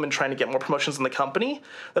women trying to get more promotions in the company,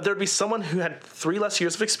 that there'd be someone who had 3 less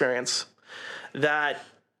years of experience that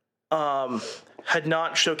had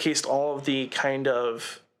not showcased all of the kind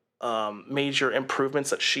of major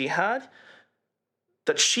improvements that she had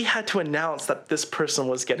to announce that this person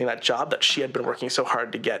was getting that job that she had been working so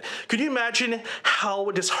hard to get. Could you imagine how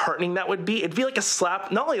disheartening that would be? It'd be like a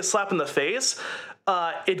slap, not only a slap in the face,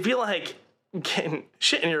 it'd be like getting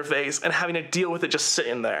shit in your face and having to deal with it just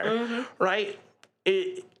sitting there, right?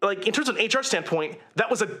 Like, in terms of an HR standpoint, that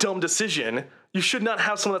was a dumb decision. You should not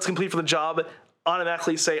have someone that's complete for the job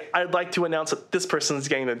automatically say, I'd like to announce that this person's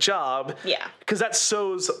getting the job. Yeah. Because that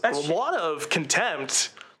shows a lot of contempt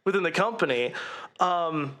within the company.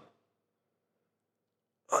 It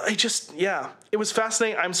was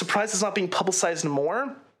fascinating. I'm surprised it's not being publicized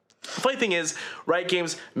more. The funny thing is, Riot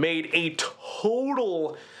Games made a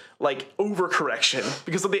total, overcorrection,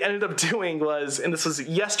 because what they ended up doing was, and this was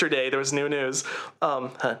yesterday, there was new news,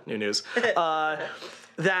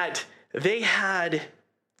 that they had,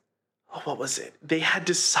 what was it? They had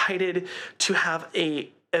decided to have a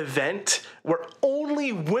event where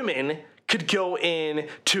only women could go in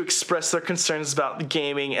to express their concerns about the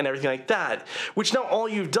gaming and everything like that, which now all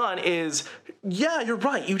you've done is, yeah, you're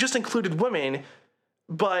right, you just included women,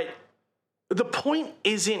 but the point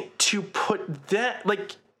isn't to put that,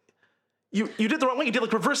 you did the wrong way. You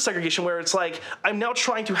did reverse segregation, where it's like, I'm now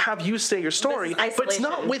trying to have you say your story, but it's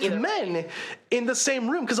not with men in the same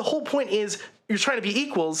room, because the whole point is you're trying to be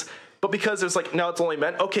equals, but because there's now it's only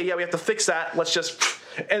men, okay, yeah, we have to fix that, let's just...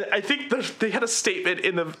 And I think they had a statement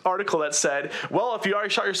in the article that said, well, if you already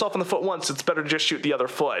shot yourself in the foot once, it's better to just shoot the other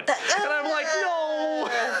foot. And I'm like, no,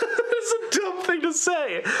 that's a dumb thing to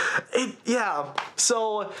say.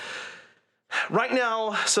 So right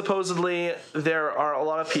now, supposedly, there are a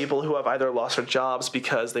lot of people who have either lost their jobs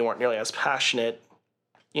because they weren't nearly as passionate,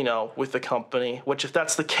 with the company, which if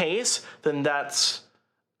that's the case, then that's,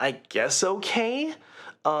 I guess, okay.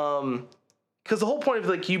 Because the whole point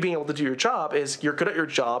of you being able to do your job is you're good at your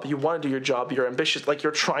job, you want to do your job, you're ambitious,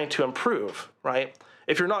 you're trying to improve, right?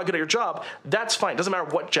 If you're not good at your job, that's fine. It doesn't matter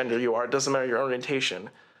what gender you are, it doesn't matter your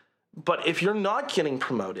orientation. But if you're not getting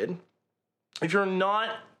promoted, if you're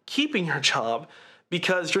not keeping your job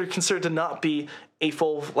because you're considered to not be a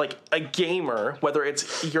full, a gamer, whether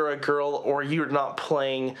it's you're a girl or you're not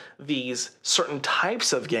playing these certain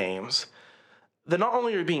types of games, then not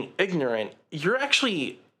only are you being ignorant, you're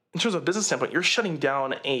actually, in terms of a business standpoint, you're shutting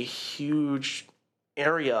down a huge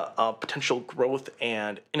area of potential growth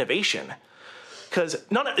and innovation. And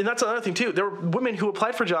that's another thing too. There were women who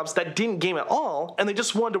applied for jobs that didn't game at all, and they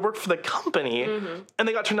just wanted to work for the company, and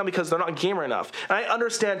they got turned down because they're not gamer enough. And I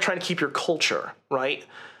understand trying to keep your culture, right?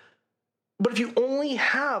 But if you only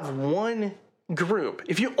have one group,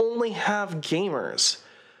 if you only have gamers,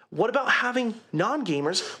 what about having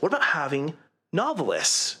non-gamers? What about having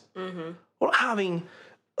novelists? What about having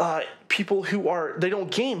people who they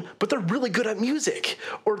don't game, but they're really good at music,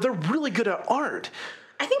 or they're really good at art?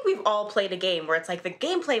 I think we've all played a game where it's the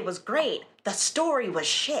gameplay was great, the story was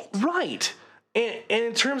shit. Right. And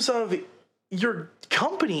in terms of your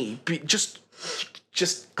company just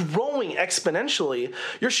growing exponentially,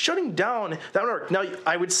 you're shutting down that work. Now,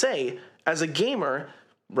 I would say, as a gamer,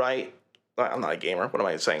 right? I'm not a gamer. What am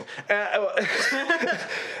I saying?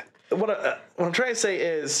 What I'm trying to say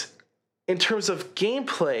is, in terms of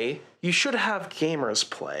gameplay, you should have gamers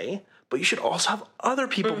play, but you should also have other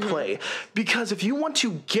people play. Because if you want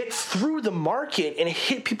to get through the market and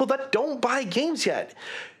hit people that don't buy games yet,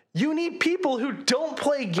 you need people who don't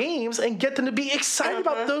play games and get them to be excited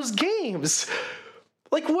about those games.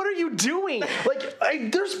 What are you doing?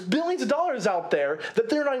 There's billions of dollars out there that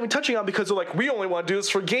they're not even touching on because they're we only want to do this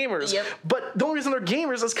for gamers. Yep. But the only reason they're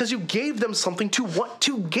gamers is because you gave them something to want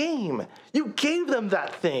to game. You gave them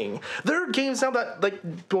that thing. There are games now that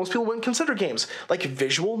most people wouldn't consider games, like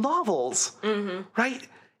visual novels, right?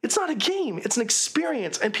 It's not a game. It's an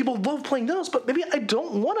experience, and people love playing those, but maybe I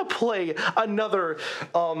don't want to play another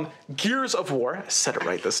Gears of War. I said it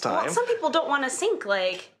right this time. Well, some people don't want to sink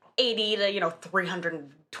 80 to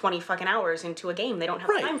 320 fucking hours into a game. They don't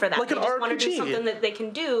have time for that. Like they an just RPG. want to do something that they can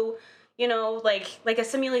do, like a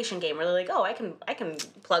simulation game where they're I can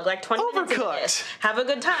plug 20 minutes into this, have a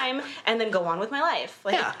good time, and then go on with my life.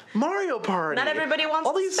 Mario Party. Not everybody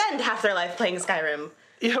wants to spend half their life playing Skyrim.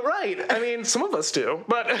 Yeah, right. I mean, some of us do,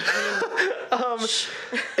 but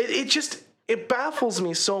it baffles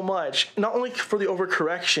me so much, not only for the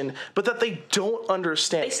overcorrection, but that they don't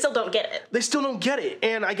understand. They still don't get it. They still don't get it.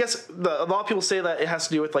 And I guess a lot of people say that it has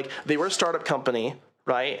to do with, like, they were a startup company,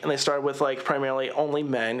 right? And they started with, like, primarily only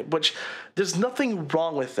men, which there's nothing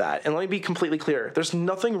wrong with that. And let me be completely clear. There's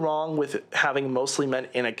nothing wrong with having mostly men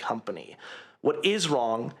in a company. What is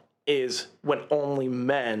wrong is when only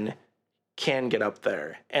men can get up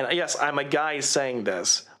there. And yes, I'm a guy saying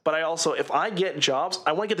this, but I also, if I get jobs,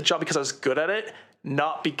 I want to get the job because I was good at it,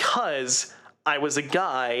 not because I was a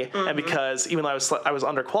guy and because even though I was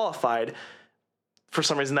underqualified, for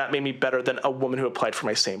some reason that made me better than a woman who applied for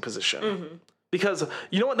my same position. Because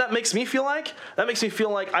you know what that makes me feel like? That makes me feel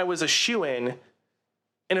like I was a shoo-in.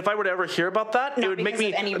 And if I were to ever hear about that, it would make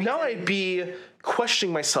me, now I'd be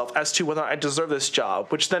questioning myself as to whether I deserve this job,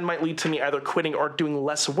 which then might lead to me either quitting or doing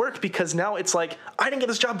less work, because now it's like, I didn't get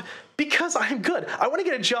this job because I'm good. I want to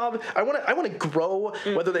get a job. I want to grow,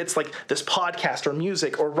 whether it's like this podcast or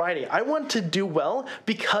music or writing. I want to do well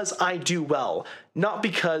because I do well, not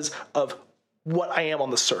because of what I am on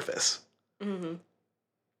the surface.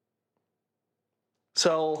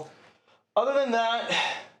 So other than that,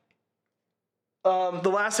 the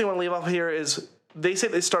last thing I want to leave off here is they say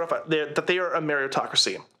they start off that they are a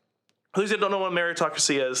meritocracy. For those that don't know what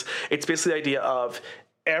meritocracy is, it's basically the idea of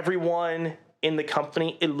everyone in the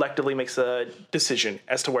company electively makes a decision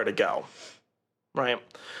as to where to go, right?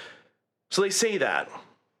 So they say that.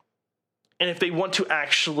 And if they want to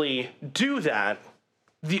actually do that,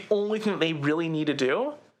 the only thing that they really need to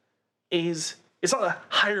do is, it's not to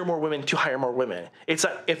hire more women to hire more women. It's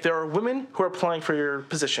that if there are women who are applying for your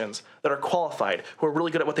positions that are qualified, who are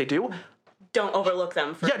really good at what they do, don't overlook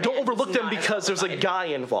them. Don't overlook them because there's a guy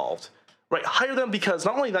involved, right? Hire them because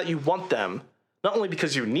not only that you want them, not only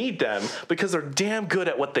because you need them, because they're damn good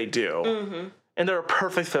at what they do, and they're a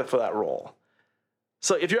perfect fit for that role.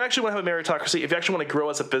 So if you actually want to have a meritocracy, if you actually want to grow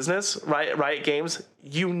as a business, Riot Games,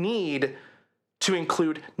 you need to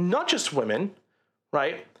include not just women,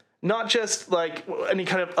 right? Not just like any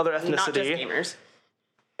kind of other ethnicity. Not just gamers.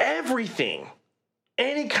 Everything.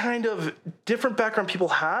 Any kind of different background people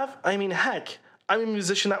have. I mean, heck, I'm a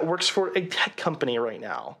musician that works for a tech company right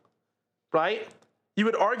now, right? You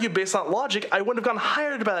would argue based on logic, I wouldn't have gotten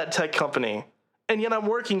hired by that tech company. And yet I'm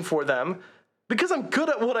working for them because I'm good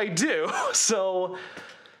at what I do. So,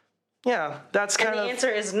 yeah, that's kind of... And the answer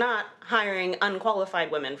is not hiring unqualified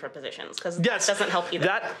women for positions, because that doesn't help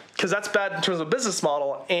either. Because that's bad in terms of business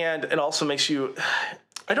model, and it also makes you...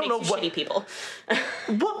 I don't know what... shitty people.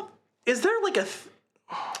 What... Is there like a...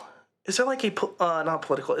 Is there like a... not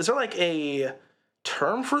political... Is there like a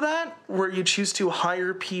term for that? Where you choose to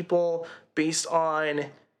hire people based on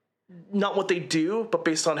not what they do, but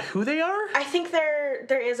based on who they are? I think there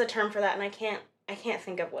is a term for that, and I can't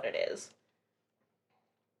think of what it is.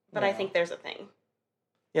 But I think there's a thing.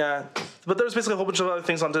 Yeah, but there's basically a whole bunch of other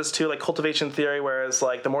things on this too, like cultivation theory, whereas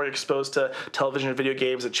like the more you're exposed to television and video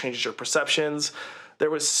games, it changes your perceptions. There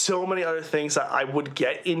was so many other things that I would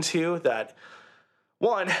get into that,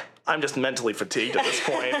 one, I'm just mentally fatigued at this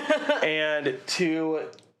point, and two,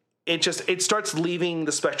 it starts leaving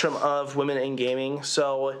the spectrum of women in gaming.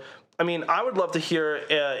 So, I mean, I would love to hear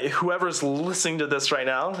whoever's listening to this right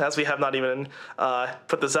now, as we have not even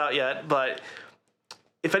put this out yet, but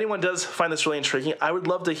if anyone does find this really intriguing, I would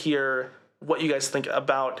love to hear what you guys think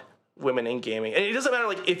about women in gaming. And it doesn't matter,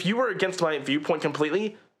 like, if you were against my viewpoint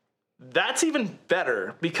completely, that's even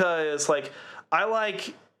better, because, like, I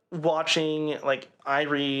like watching, like, I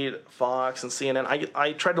read Fox and CNN.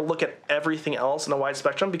 I try to look at everything else in a wide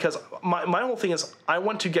spectrum, because my whole thing is I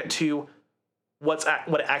want to get to what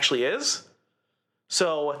it actually is.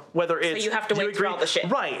 So whether it's... So you have to wait through all the shit.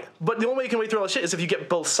 Right. But the only way you can wait through all the shit is if you get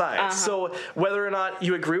both sides. So whether or not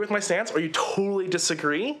you agree with my stance or you totally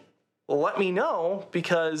disagree, let me know,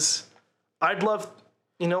 because I'd love,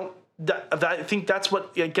 I think that's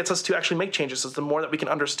what gets us to actually make changes, is the more that we can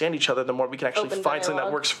understand each other, the more we can actually find something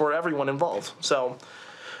that works for everyone involved. So,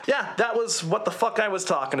 yeah, that was what the fuck I was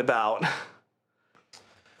talking about.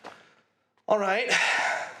 All right.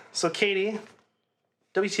 So, Katie,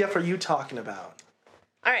 WTF are you talking about?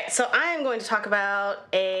 All right, so I am going to talk about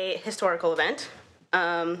a historical event.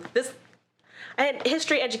 I had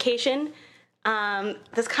history education.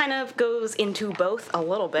 This kind of goes into both a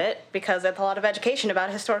little bit, because there's a lot of education about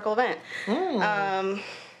a historical event. I'm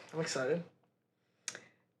excited.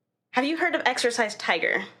 Have you heard of Exercise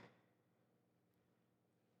Tiger?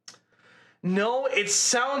 No, it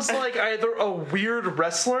sounds like either a weird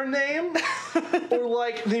wrestler name or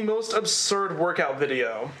like the most absurd workout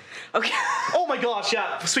video. Okay. Oh my gosh,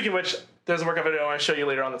 yeah. Speaking of which, There's a workout video I want to show you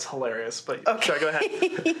later on that's hilarious, but sorry, go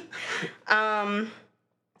ahead.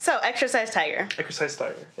 So, Exercise Tiger. Exercise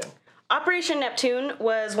Tiger, yeah. Operation Neptune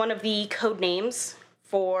was one of the code names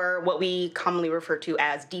for what we commonly refer to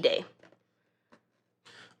as D-Day.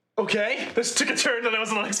 Okay, this took a turn that I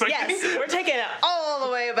wasn't expecting. Yes, we're taking it all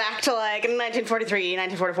the way back to like 1943,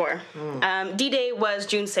 1944. D-Day was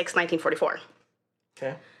June 6, 1944.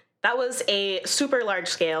 Okay. That was a super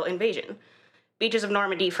large-scale invasion. Beaches of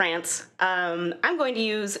Normandy, France. I'm going to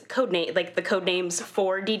use the code names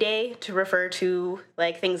for D-Day to refer to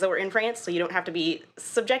like things that were in France, so you don't have to be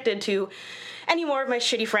subjected to any more of my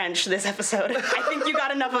shitty French this episode. I think you got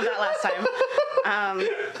enough of that last time.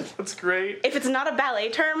 That's great. If it's not a ballet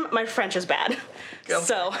term, my French is bad. Okay.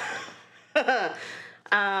 So,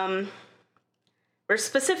 we're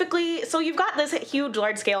specifically, so you've got this huge,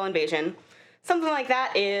 large-scale invasion. Something like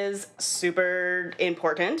that is super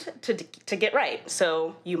important to get right,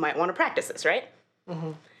 so you might want to practice this, right?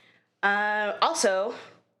 Mm-hmm. Also,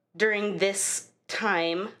 during this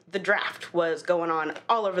time, the draft was going on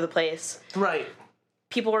all over the place. Right.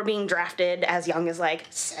 People were being drafted as young as,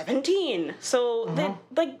 17. So,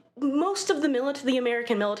 most of the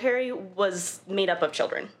American military was made up of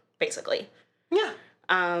children, basically. Yeah.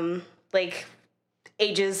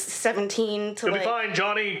 Ages 17 to You'll be fine,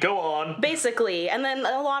 Johnny, go on. Basically. And then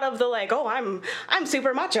a lot of the I'm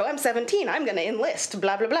super macho, I'm 17, I'm gonna enlist,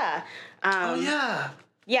 blah, blah, blah. Oh, yeah.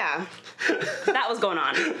 Yeah. That was going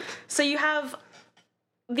on. So you have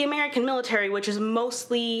the American military, which is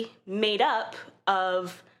mostly made up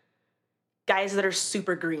of guys that are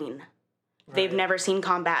super green. Right. They've never seen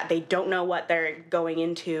combat. They don't know what they're going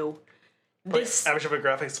into. This average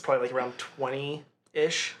demographics is probably around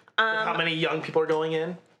 20-ish. How many young people are going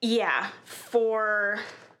in? Yeah. For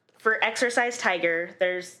Exercise Tiger,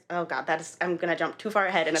 there's I'm gonna jump too far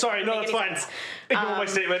ahead. Sorry, no, that's fine. Ignore my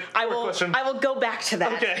statement. I will go back to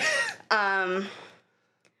that. Okay.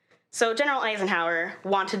 So General Eisenhower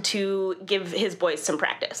wanted to give his boys some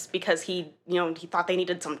practice because he thought they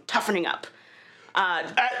needed some toughening up.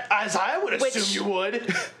 As I would assume you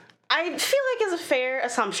would. I feel like is a fair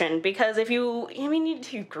assumption because if you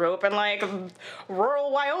grew up in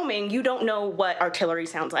rural Wyoming, you don't know what artillery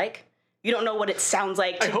sounds like. You don't know what it sounds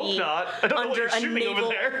like to be not. I don't under know what you're a naval.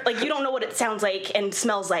 Over there. You don't know what it sounds like and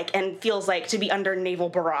smells like and feels like to be under naval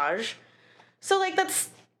barrage. So that's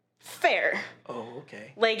fair. Oh,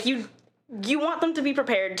 okay. You want them to be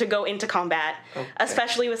prepared to go into combat, okay.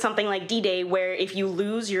 Especially with something like D-Day, where if you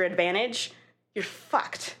lose your advantage, you're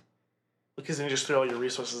fucked. Because then you just throw all your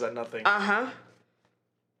resources at nothing. Uh-huh.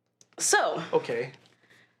 So. Okay.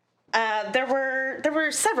 There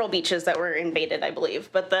were several beaches that were invaded, I believe,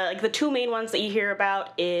 but the two main ones that you hear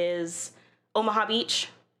about is Omaha Beach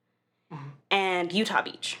and Utah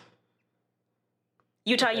Beach.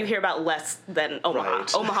 Utah you hear about less than Omaha.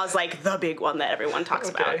 Right. Omaha's the big one that everyone talks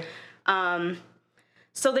about.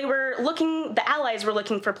 So the Allies were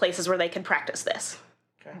looking for places where they could practice this.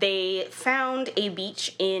 Okay. They found a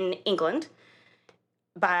beach in England,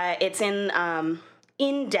 it's in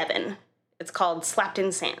Devon. It's called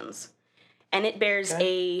Slapton Sands, and it bears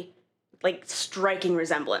a striking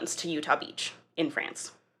resemblance to Utah Beach in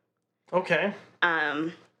France. Okay.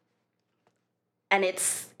 And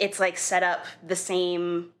it's set up the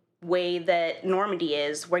same way that Normandy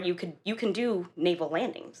is, where you can do naval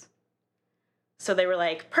landings. So they were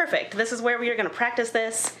like, perfect. This is where we are going to practice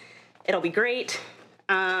this. It'll be great.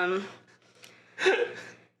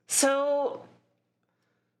 So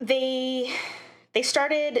they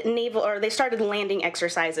started landing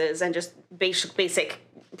exercises and just basic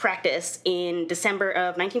practice in December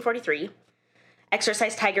of 1943.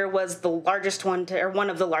 Exercise Tiger was the largest one one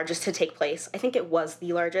of the largest to take place. I think it was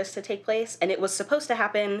the largest to take place, and it was supposed to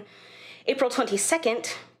happen April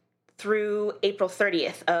 22nd through April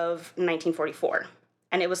 30th of 1944.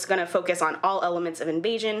 And it was going to focus on all elements of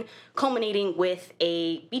invasion, culminating with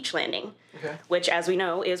a beach landing, which, as we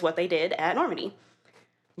know, is what they did at Normandy.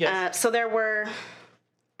 Yes. So there were...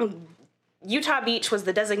 Utah Beach was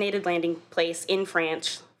the designated landing place in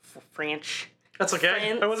France. That's okay.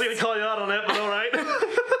 France. I wasn't going to call you out on it, but all right.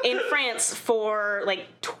 In France for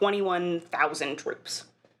 21,000 troops.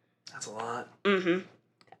 That's a lot. Mm-hmm.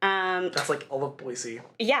 That's all of Boise.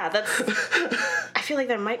 Yeah, that's... I feel like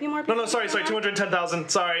there might be more people. No, sorry, 210,000.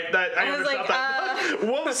 Sorry, I undershot that.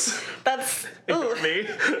 Whoops. That's... Ignore me.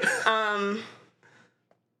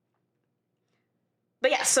 But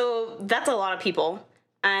yeah, so that's a lot of people.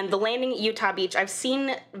 And the landing at Utah Beach, I've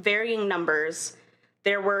seen varying numbers.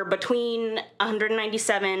 There were between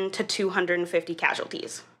 197 to 250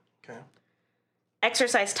 casualties. Okay.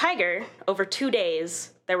 Exercise Tiger, over 2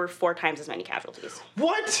 days, there were 4 times as many casualties.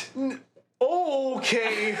 What?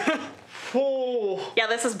 Okay. Oh. Yeah,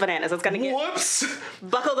 this is bananas. It's gonna get... Whoops.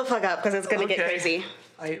 Buckle the fuck up, because it's gonna get crazy.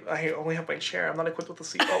 I only have my chair. I'm not equipped with a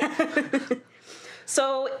seatbelt.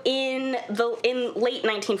 So in late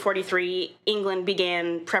 1943, England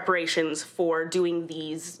began preparations for doing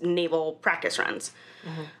these naval practice runs.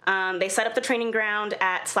 They set up the training ground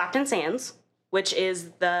at Slapton Sands, which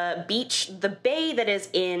is the beach. The bay that is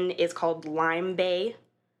in is called Lyme Bay.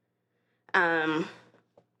 And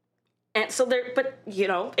so but you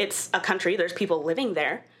know, it's a country. There's people living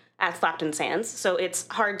there at Slapton Sands, so it's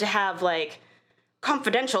hard to have like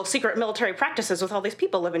confidential, secret military practices with all these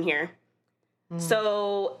people living here.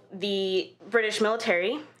 So the British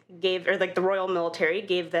military or like the Royal Military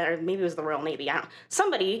or maybe it was the Royal Navy, I don't know.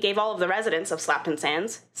 Somebody gave all of the residents of Slapton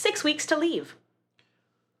Sands 6 weeks to leave.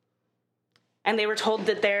 And they were told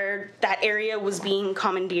that that area was being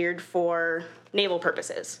commandeered for naval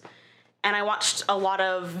purposes. And I watched a lot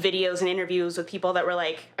of videos and interviews with people that were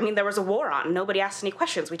like, I mean, there was a war on. Nobody asked any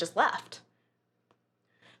questions. We just left.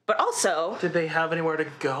 But also... Did they have anywhere to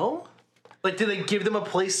go? Like, did they give them a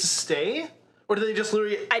place to stay? Or did they just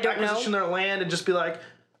literally acquisition their land and just be like,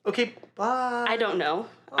 okay, bye? I don't know.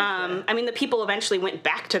 Okay. I mean, the people eventually went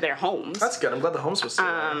back to their homes. That's good. I'm glad the homes was still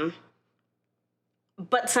there.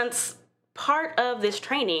 But since part of this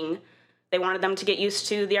training, they wanted them to get used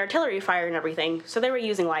to the artillery fire and everything, so they were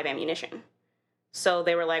using live ammunition. So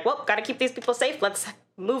they were like, well, gotta keep these people safe, let's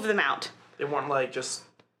move them out. They weren't, like, just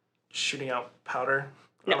shooting out powder?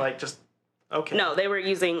 No. Or, like, just... Okay. No, they were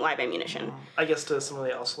using live ammunition. I guess to some of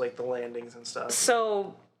the also like the landings and stuff.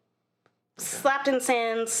 So, Slapton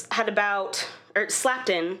Sands had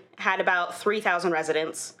Slapton had about 3,000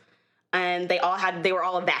 residents, and they were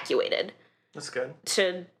all evacuated. That's good.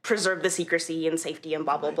 To preserve the secrecy and safety and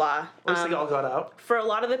blah, blah, blah. At least they all got out. For a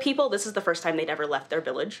lot of the people, this is the first time they'd ever left their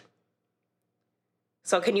village.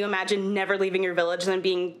 So can you imagine never leaving your village and then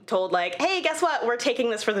being told, like, hey, guess what? We're taking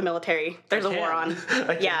this for the military. There's a war on.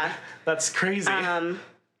 Yeah. That's crazy.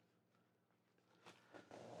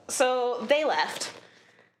 So they left.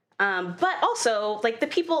 But also, like, the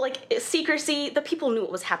people, like, secrecy, the people knew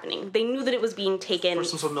what was happening. They knew that it was being taken. For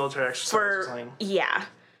some sort of military exercise or something. Yeah.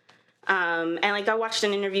 And, like, I watched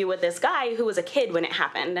an interview with this guy who was a kid when it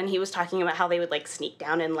happened, and he was talking about how they would, like, sneak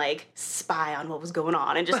down and, like, spy on what was going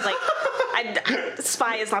on, and just, like,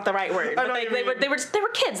 spy is not the right word, but like, they were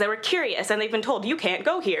kids, they were curious, and they've been told, you can't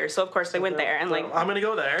go here, so of course they went there, and, like, I'm gonna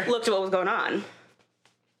go there. Looked at what was going on.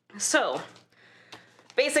 So,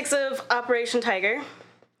 basics of Operation Tiger,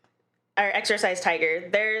 or Exercise Tiger,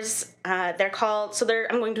 they're called,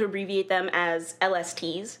 I'm going to abbreviate them as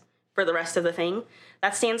LSTs for the rest of the thing.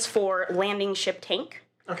 That stands for Landing Ship Tank.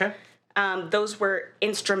 Okay. Those were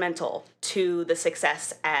instrumental to the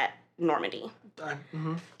success at Normandy.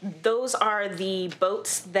 Mm-hmm. Those are the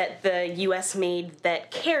boats that the U.S. made that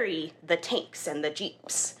carry the tanks and the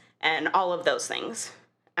jeeps and all of those things.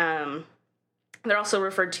 They're also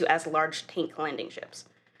referred to as large tank landing ships.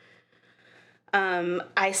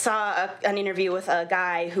 I saw an interview with a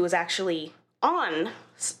guy who was actually on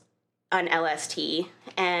an LST,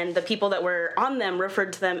 and the people that were on them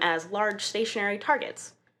referred to them as large stationary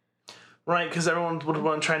targets. Right, because everyone would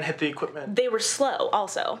want to try and hit the equipment. They were slow,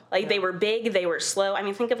 also. Like, They were big, they were slow. I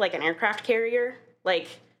mean, think of, like, an aircraft carrier. Like,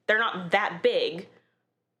 they're not that big,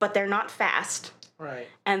 but they're not fast. Right.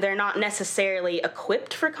 And they're not necessarily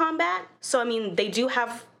equipped for combat. So, I mean, they do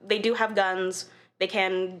have guns. They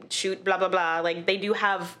can shoot, blah, blah, blah. Like, they do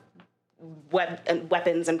have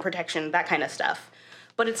weapons and protection, that kind of stuff.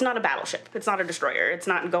 But it's not a battleship. It's not a destroyer. It's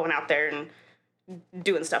not going out there and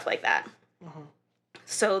doing stuff like that. Mm-hmm.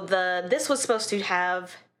 So this was supposed to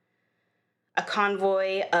have a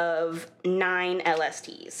convoy of 9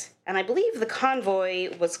 LSTs. And I believe the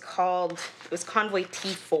convoy was Convoy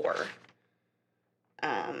T4.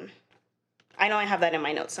 I know I have that in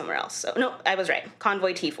my notes somewhere else. So no, I was right.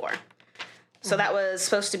 Convoy T4. So that was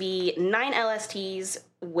supposed to be 9 LSTs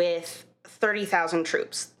with 30,000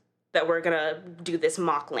 troops that were going to do this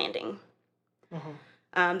mock landing.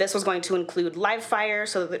 Mm-hmm. This was going to include live fire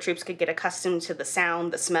so that the troops could get accustomed to the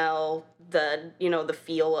sound, the smell, the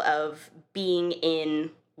feel of being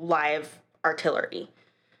in live artillery.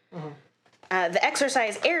 Mm-hmm. The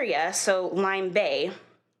exercise area, so Lyme Bay,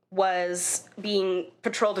 was being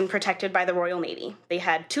patrolled and protected by the Royal Navy. They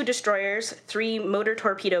had 2 destroyers, 3 motor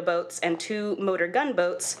torpedo boats, and 2 motor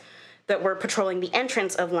gunboats that were patrolling the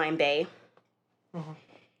entrance of Lyme Bay. Mm-hmm.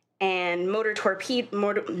 And motor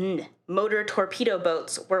torpedo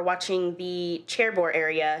boats were watching the Cherbourg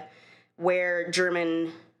area, where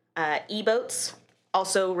German E-boats,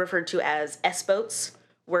 also referred to as S-boats,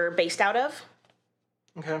 were based out of.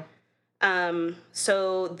 Okay.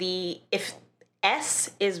 So if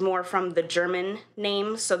S is more from the German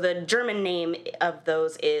name, so the German name of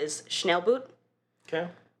those is Schnellboot. Okay.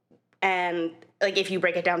 And like if you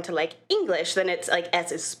break it down to like English, then it's like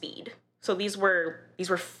S is speed. So these were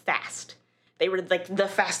fast. They were like the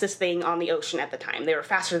fastest thing on the ocean at the time. They were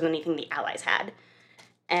faster than anything the Allies had.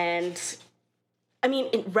 And I mean,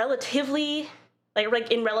 in relative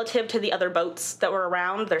to the other boats that were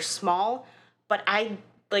around, they're small, but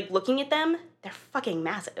looking at them, they're fucking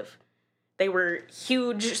massive. They were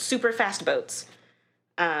huge, super fast boats.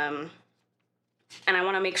 And I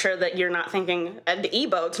want to make sure that you're not thinking, the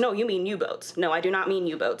E-boats? No, you mean U-boats. No, I do not mean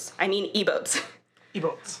U-boats. I mean E-boats.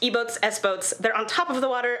 E-boats. E-boats, S-boats, they're on top of the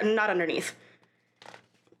water and not underneath.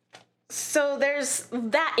 So there's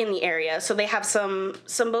that in the area. So they have some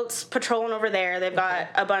boats patrolling over there. They've got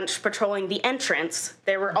a bunch patrolling the entrance.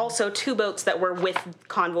 There were also 2 boats that were with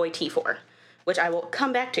Convoy T4, which I will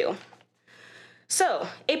come back to. So,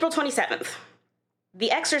 April 27th,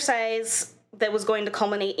 the exercise that was going to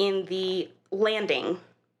culminate in the landing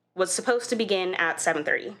was supposed to begin at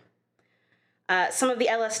 7:30. Some of the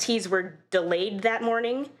LSTs were delayed that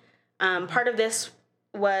morning. Part of this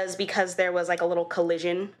was because there was like a little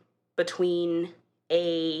collision between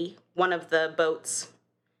one of the boats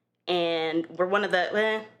and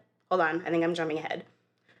hold on, I think I'm jumping ahead.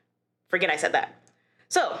 Forget I said that.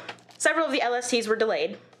 So, several of the LSTs were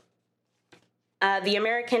delayed. The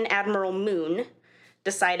American Admiral Moon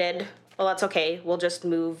decided, well, that's okay, we'll just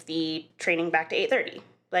move the training back to 8:30.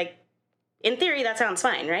 Like, in theory, that sounds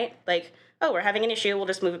fine, right? Like, oh, we're having an issue, we'll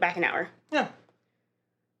just move it back an hour. Yeah.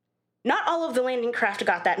 Not all of the landing craft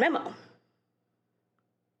got that memo.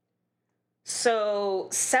 So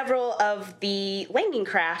several of the landing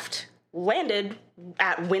craft landed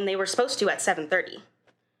at when they were supposed to at 7:30.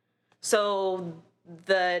 So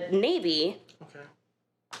the Navy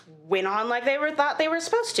went on like thought they were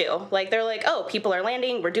supposed to. Like, they're like, oh, people are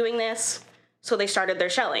landing, we're doing this. So they started their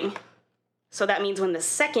shelling. So that means when the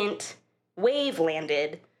second wave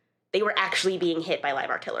landed, they were actually being hit by live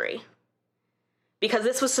artillery. Because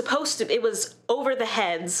this was it was over the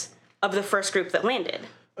heads of the first group that landed.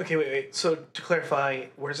 Okay, wait. So to clarify,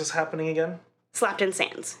 where's this happening again? Slapton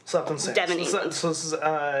Sands. Slapton Sands. Devon, England. So this is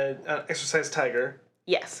Exercise Tiger.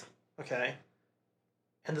 Yes. Okay.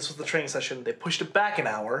 And this was the training session. They pushed it back an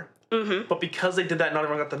hour. Mm-hmm. But because they did that, not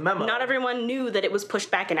everyone got the memo. Not everyone knew that it was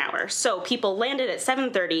pushed back an hour. So people landed at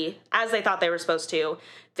 7:30 as they thought they were supposed to.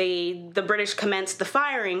 The British commenced the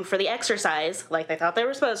firing for the exercise like they thought they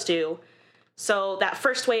were supposed to. So that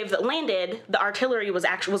first wave that landed, the artillery was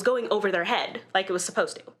going over their head like it was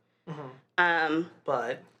supposed to. Mm-hmm.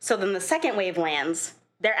 But so then the second wave lands,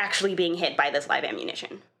 they're actually being hit by this live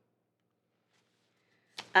ammunition.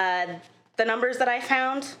 The numbers that I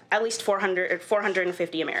found, at least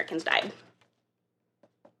 450 Americans died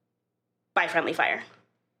by friendly fire.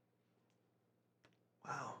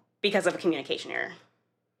 Wow. Because of a communication error.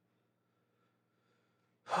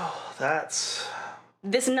 Oh, that's...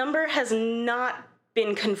 This number has not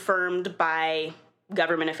been confirmed by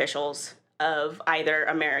government officials of either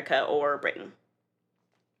America or Britain.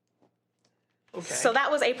 Okay. So that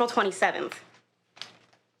was April 27th.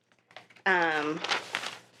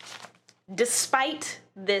 Despite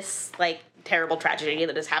this, like, terrible tragedy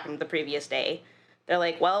that has happened the previous day, they're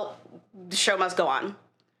like, well, the show must go on.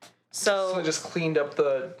 So they just cleaned up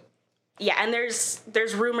the... Yeah, and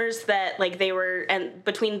there's rumors that, like, they were, and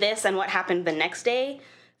between this and what happened the next day,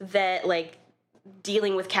 that, like,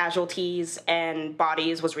 dealing with casualties and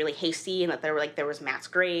bodies was really hasty, and that there was mass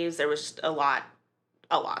graves, there was just a lot.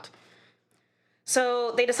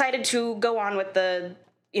 So they decided to go on with the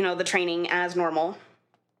training as normal.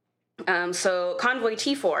 So Convoy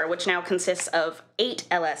T4, which now consists of 8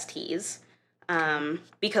 LSTs,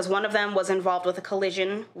 because one of them was involved with a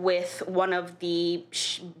collision with one of the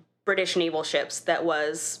British naval ships that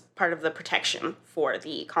was part of the protection for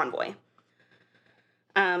the convoy.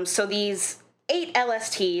 So these 8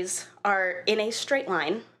 LSTs are in a straight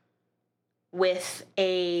line with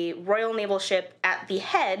a Royal Naval ship at the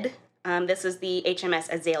head. This is the HMS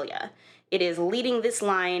Azalea. It is leading this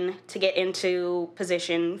line to get into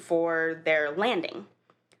position for their landing.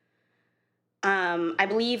 I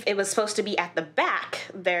believe it was supposed to be at the back.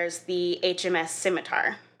 There's the HMS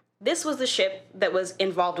Scimitar. This was the ship that was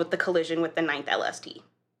involved with the collision with the 9th LST.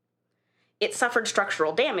 It suffered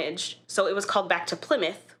structural damage, so it was called back to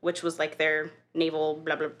Plymouth, which was like their naval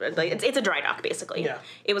blah, blah, blah. Like, it's a dry dock, basically. Yeah.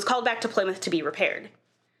 It was called back to Plymouth to be repaired.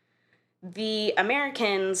 The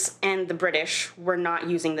Americans and the British were not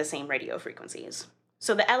using the same radio frequencies.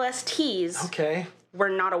 So the LSTs were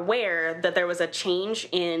not aware that there was a change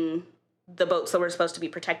in the boats that were supposed to be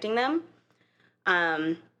protecting them.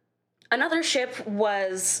 Another ship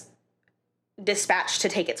was dispatched to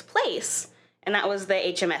take its place, and that was the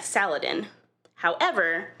HMS Saladin.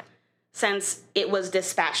 However, since it was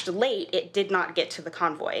dispatched late, it did not get to the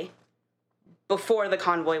convoy before the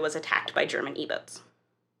convoy was attacked by German E-boats.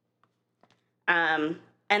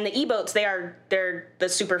 And the E-boats, they're the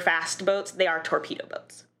super fast boats. They are torpedo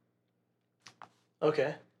boats.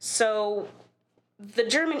 Okay. So the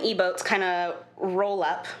German E-boats kind of roll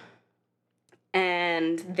up,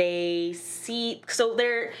 and they see. So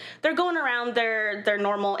they're going around their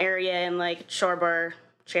normal area in like Cherbourg,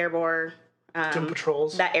 Doing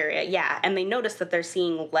patrols. that area, yeah. And they notice that they're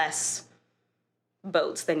seeing less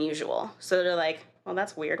boats than usual. So they're like, well,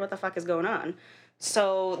 that's weird. What the fuck is going on?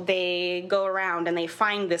 So they go around and they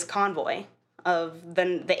find this convoy of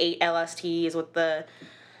the 8 LSTs with the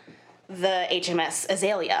HMS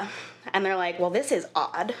Azalea. And they're like, well, this is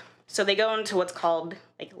odd. So they go into what's called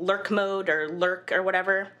like lurk mode or lurk or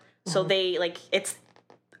whatever. So they like it's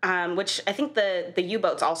which I think the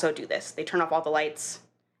U-boats also do this. They turn off all the lights.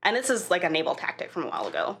 And this is like a naval tactic from a while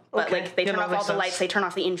ago. But Okay. like they turn Yeah, off that all makes the sense. lights, they turn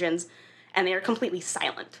off the engines, and they are completely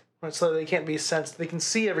silent. Right, so they can't be sensed. They can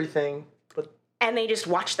see everything, but And they just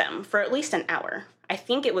watch them for at least an hour. I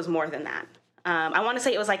think it was more than that. I want to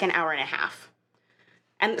say it was like an hour and a half.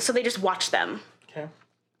 And so they just watch them. okay.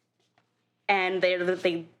 And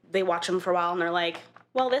they watch them for a while, and they're like,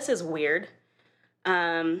 well, this is weird.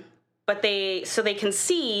 But they can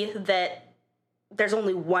see that there's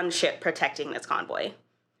only one ship protecting this convoy.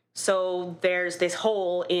 So there's this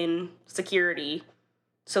hole in security.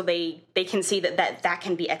 So they can see that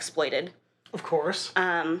can be exploited. Of course.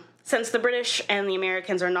 Since the British and the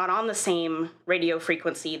Americans are not on the same radio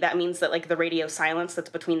frequency, that means that like the radio silence that's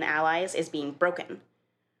between the Allies is being broken.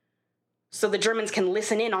 So the Germans can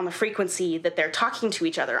listen in on the frequency that they're talking to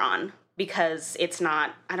each other on, because it's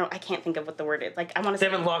not, I can't think of what the word is. Like I want to They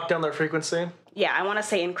say, haven't locked down their frequency. yeah, I want to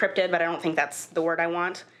say encrypted, but I don't think that's the word I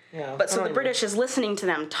want. Yeah. But so I the don't British is listening to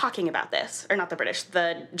them talking about this, or not the British,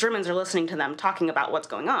 the Germans are listening to them talking about what's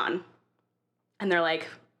going on. And they're like,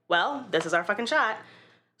 well, this is our fucking shot.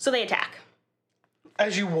 So they attack.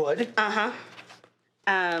 As you would.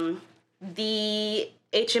 The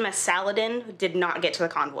HMS Saladin did not get to the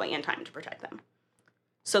convoy in time to protect them.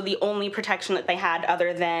 So the only protection that they had,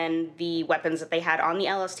 other than the weapons that they had on the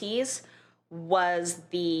LSTs, was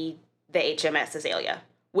the HMS Azalea,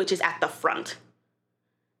 which is at the front.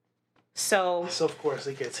 So So of course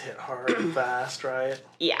it gets hit hard and fast, right?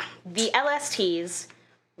 yeah, the LSTs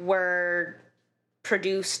were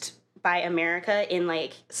produced by America in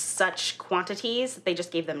like such quantities that they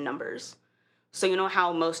just gave them numbers. So you know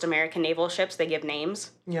how most American naval ships, they give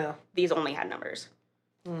names? Yeah. These only had numbers.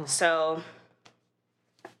 So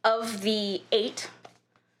of the 8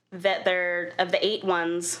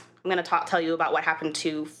 ones, I'm going to tell you about what happened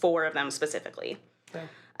to 4 of them specifically. Okay.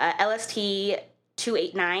 LST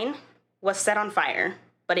 289 was set on fire,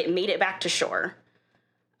 but it made it back to shore.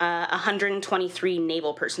 123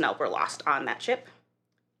 naval personnel were lost on that ship.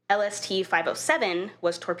 LST 507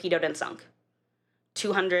 was torpedoed and sunk.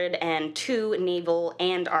 202 naval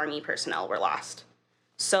and army personnel were lost.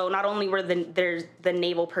 So not only were there's the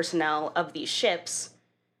naval personnel of these ships,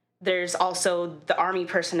 there's also the army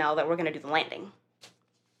personnel that were going to do the landing.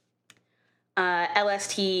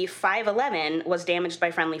 LST 511 was damaged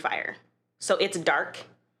by friendly fire. So it's dark,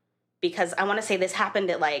 because I want to say this happened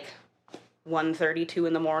at like 1:32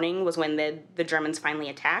 in the morning was when the Germans finally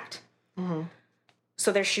attacked.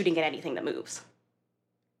 So they're shooting at anything that moves.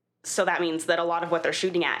 So that means that a lot of what they're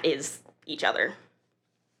shooting at is each other.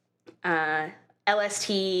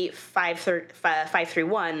 LST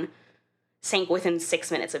 531 sank within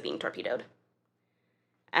 6 minutes of being torpedoed.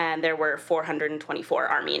 And there were 424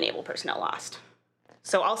 Army and naval personnel lost.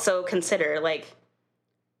 So also consider, like,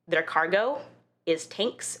 their cargo is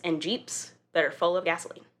tanks and jeeps that are full of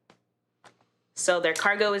gasoline. So their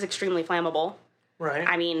cargo is extremely flammable. Right.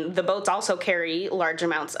 I mean, the boats also carry large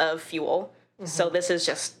amounts of fuel. So this is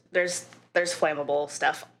just, there's flammable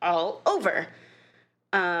stuff all over.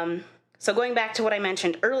 So going back to what I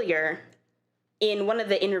mentioned earlier, in one of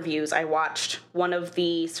the interviews I watched, one of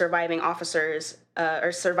the surviving officers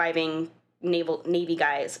or surviving Navy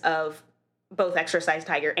guys of both Exercise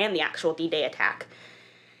Tiger and the actual D-Day attack,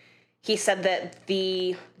 he said that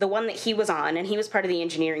the one that he was on, and he was part of the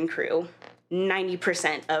engineering crew,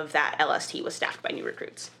 90% of that LST was staffed by new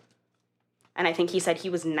recruits. And I think he said he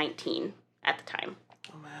was 19 at the time.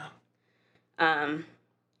 Oh, man.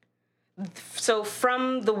 So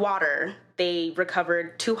from the water, they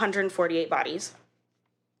recovered 248 bodies.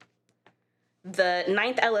 The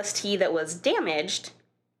 9th LST that was damaged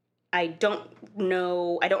I don't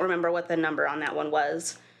remember what the number on that one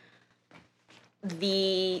was.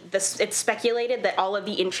 It's speculated that all of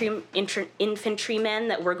the infantrymen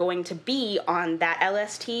that were going to be on that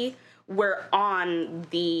LST were on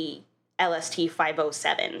the LST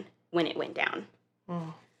 507 when it went down.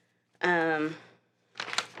 And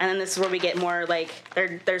then this is where we get more, like,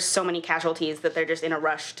 there's so many casualties that they're just in a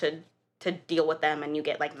rush to deal with them, and you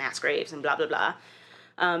get, like, mass graves and blah, blah, blah.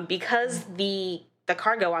 Because the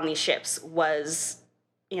cargo on these ships was,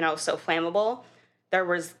 so flammable, there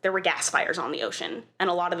were gas fires on the ocean, and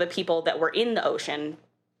a lot of the people that were in the ocean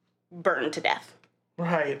burned to death.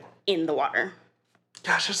 Right. In the water.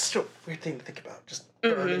 Gosh, that's such a weird thing to think about, just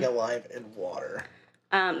burning alive in water.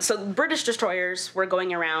 So British destroyers were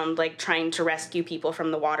going around, like, trying to rescue people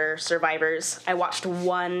from the water, survivors. I watched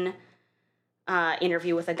one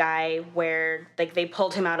interview with a guy where, like, they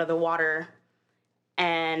pulled him out of the water,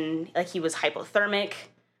 and, like, he was hypothermic,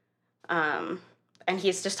 and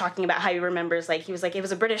he's just talking about how he remembers, like, he was like, it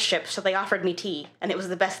was a British ship, so they offered me tea, and it was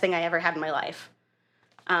the best thing I ever had in my life.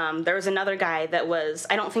 There was another guy that was,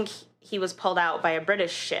 I don't think he was pulled out by a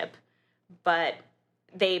British ship, but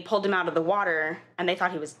they pulled him out of the water, and they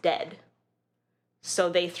thought he was dead. So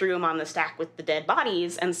they threw him on the stack with the dead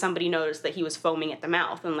bodies, and somebody noticed that he was foaming at the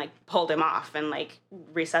mouth and, like, pulled him off and, like,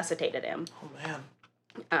 resuscitated him. Oh,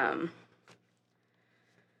 man.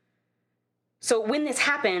 So when this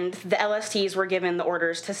happened, the LSTs were given the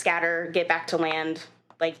orders to scatter, get back to land,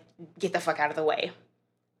 like, get the fuck out of the way.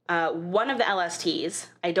 One of the LSTs,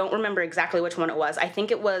 I don't remember exactly which one it was, I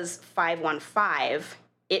think it was 515,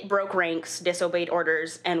 it broke ranks, disobeyed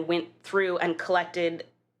orders, and went through and collected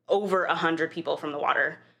over 100 people from the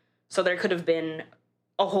water. So there could have been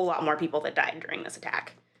a whole lot more people that died during this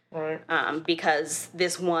attack. Right. Because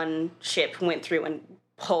this one ship went through and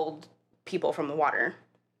pulled people from the water.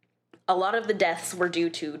 A lot of the deaths were due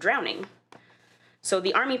to drowning. So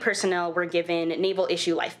the Army personnel were given naval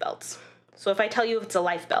issue life belts. So if I tell you it's a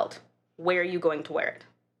life belt, where are you going to wear it?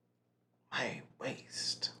 My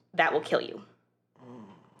waist. That will kill you.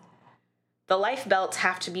 The life belts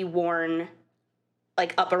have to be worn,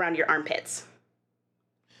 like, up around your armpits.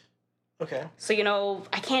 Okay. So,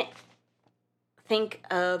 I can't think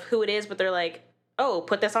of who it is, but they're like, oh,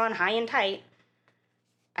 put this on high and tight.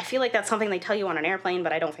 I feel like that's something they tell you on an airplane,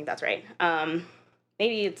 but I don't think that's right.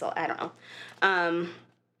 Maybe it's, I don't know.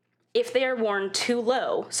 If they are worn too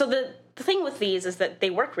low. So the thing with these is that they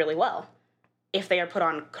work really well if they are put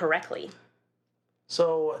on correctly.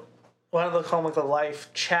 So why don't they call them, like, a life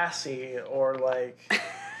chassis, or, like,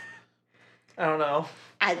 I don't know.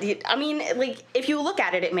 I mean, like, if you look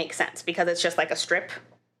at it, it makes sense because it's just like a strip.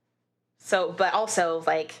 So, but also,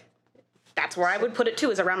 like, that's where I would put it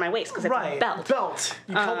too, is around my waist, because it's a belt. Belt.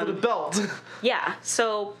 You call it a belt. Yeah.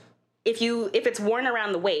 So if it's worn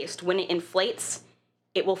around the waist, when it inflates,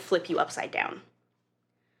 it will flip you upside down.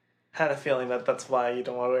 Had a feeling that's why you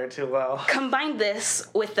don't want to wear it too low. Combine this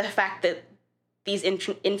with the fact that these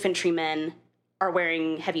infantrymen are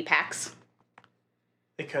wearing heavy packs.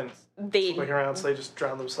 They couldn't swing around, so they just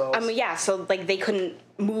drowned themselves. Yeah, so, like, they couldn't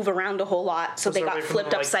move around a whole lot, so they got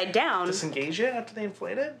flipped upside down. Disengage it after they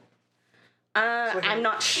inflated? I'm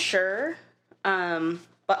not sure. But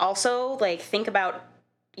also, like, think about,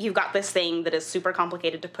 you've got this thing that is super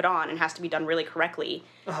complicated to put on and has to be done really correctly.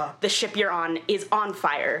 The ship you're on is on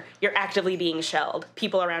fire. You're actively being shelled.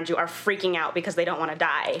 People around you are freaking out because they don't want to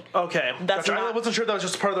die. Okay. I wasn't sure that was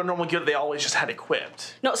just part of their normal gear that they always just had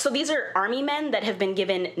equipped. No, so these are Army men that have been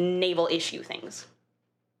given naval issue things.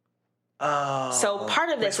 Oh. So part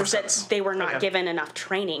of this is that they were not given enough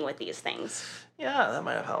training with these things. Yeah, that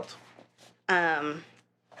might have helped.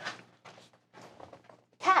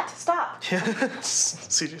 Cat, stop.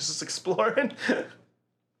 CJ's just exploring.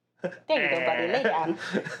 There you go, buddy. Lay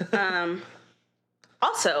down.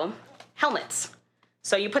 Also, helmets.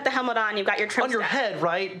 So you put the helmet on, you've got your trim on your head,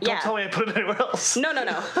 right? Yeah. Don't tell me I put it anywhere else. No.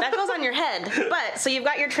 That goes on your head. But, so you've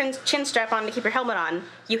got your chin strap on to keep your helmet on.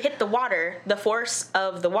 You hit the water. The force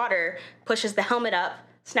of the water pushes the helmet up,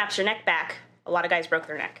 snaps your neck back. A lot of guys broke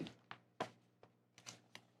their neck.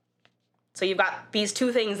 So you've got these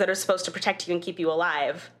two things that are supposed to protect you and keep you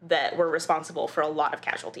alive that were responsible for a lot of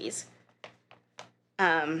casualties.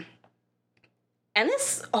 And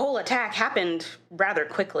this whole attack happened rather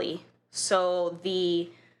quickly. So the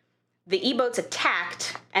E-boats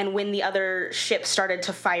attacked, and when the other ships started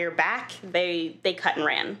to fire back, they cut and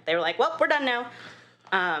ran. They were like, well, we're done now.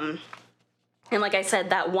 And like I said,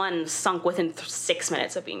 that one sunk within 6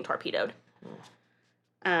 minutes of being torpedoed.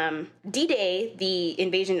 D-Day, the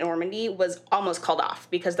invasion of Normandy, was almost called off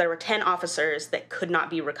because there were 10 officers that could not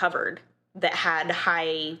be recovered that had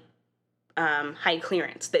high high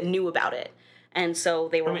clearance that knew about it, and so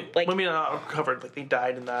they were not recovered. Like they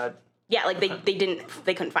died in that. Yeah, like they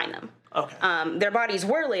couldn't find them. Okay. Their bodies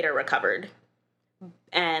were later recovered,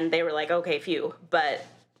 and they were like, okay, phew, but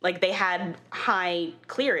like they had high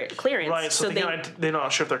clearance. Right. So they're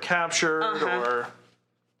not sure if they're captured or.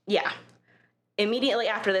 Yeah. Immediately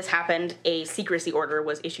after this happened, a secrecy order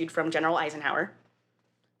was issued from General Eisenhower,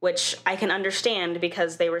 which I can understand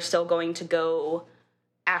because they were still going to go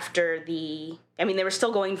after they were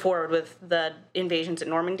still going forward with the invasions at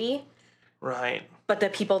Normandy. Right. But the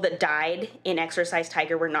people that died in Exercise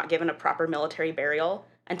Tiger were not given a proper military burial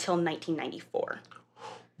until 1994.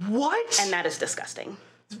 What? And that is disgusting.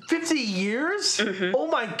 50 years? Mm-hmm. Oh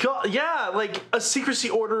my god. Yeah, like a secrecy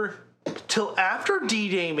order till after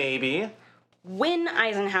D-Day, maybe. When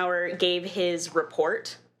Eisenhower gave his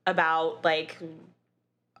report about, like,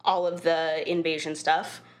 all of the invasion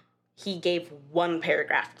stuff, he gave one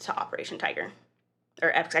paragraph to Operation Tiger,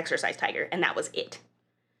 or Exercise Tiger, and that was it.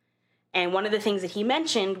 And one of the things that he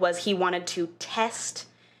mentioned was he wanted to test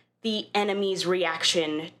the enemy's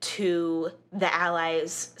reaction to the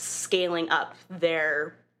Allies scaling up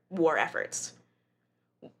their war efforts,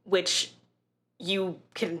 which you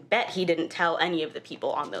can bet he didn't tell any of the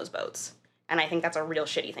people on those boats. And I think that's a real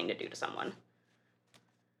shitty thing to do to someone.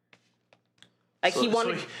 Like, he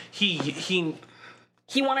wanted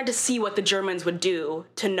to see what the Germans would do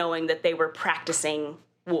to knowing that they were practicing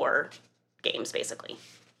war games, basically.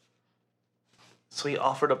 So he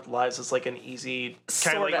offered up lives as like an easy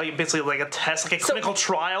kind of like basically like a test, like a clinical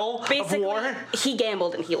trial of war. He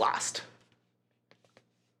gambled and he lost.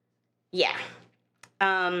 Yeah.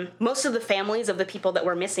 Most of the families of the people that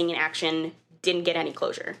were missing in action didn't get any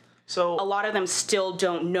closure. So a lot of them still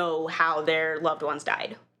don't know how their loved ones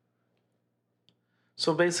died.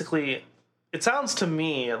 So basically, it sounds to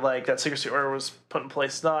me like that secrecy order was put in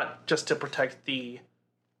place not just to protect the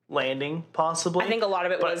landing, possibly. I think a lot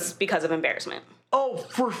of it was because of embarrassment. Oh,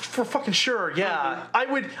 for fucking sure, yeah.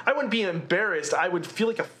 Mm-hmm. I wouldn't be embarrassed. I would feel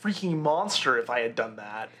like a freaking monster if I had done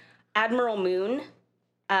that. Admiral Moon.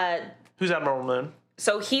 Who's Admiral Moon?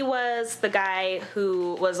 So he was the guy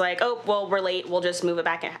who was like, oh, well, we're late. We'll just move it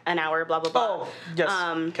back an hour, blah, blah, blah. Oh, yes.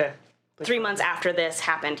 Okay. 3 months after this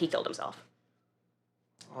happened, he killed himself.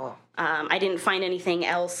 Oh. I didn't find anything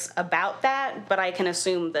else about that, but I can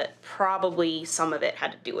assume that probably some of it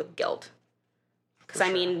had to do with guilt. Because,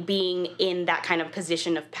 I mean, being in that kind of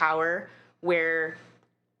position of power where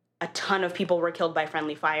a ton of people were killed by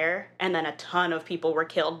friendly fire, and then a ton of people were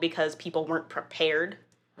killed because people weren't prepared.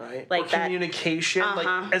 Right. Like or communication,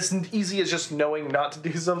 like as easy as just knowing not to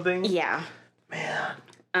do something. Yeah. Man.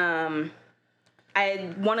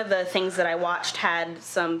 One of the things that I watched had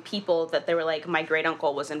some people that they were like, my great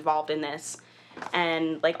uncle was involved in this,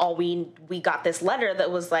 and like we got this letter that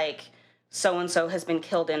was like, so and so has been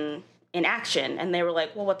killed in action, and they were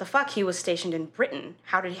like, well, what the fuck? He was stationed in Britain.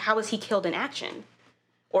 How was he killed in action,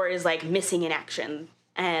 or is like missing in action?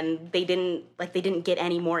 And they didn't get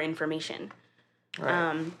any more information.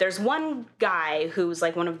 Right. There's one guy who's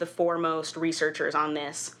like one of the foremost researchers on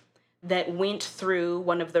this that went through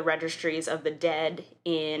one of the registries of the dead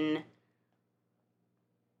in,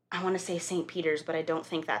 I want to say St. Peter's, but I don't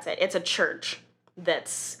think that's it. It's a church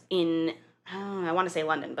that's in, I want to say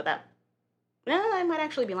London, but it might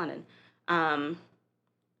actually be London.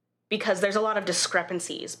 Because there's a lot of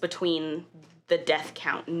discrepancies between the death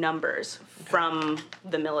count numbers from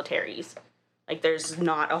the militaries. Like, there's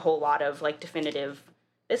not a whole lot of, like, definitive,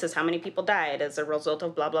 this is how many people died as a result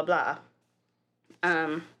of blah, blah, blah.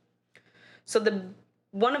 So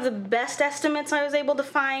one of the best estimates I was able to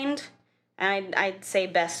find, and I'd say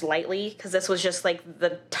best lightly, because this was just, like,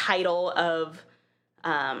 the title of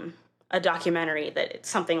a documentary that it's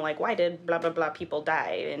something like, why did blah, blah, blah people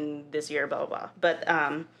die in this year, blah, blah, blah. But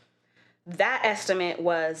that estimate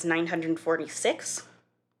was 946.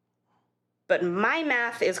 But my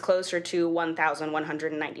math is closer to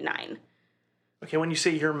 1,199. Okay, when you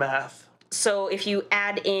say your math. So if you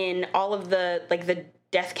add in all of the, like, the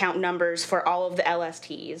death count numbers for all of the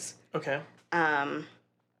LSTs. Okay. And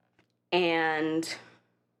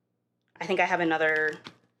I think I have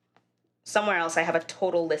somewhere else I have a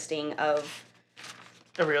total listing of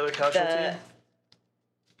every other casualty.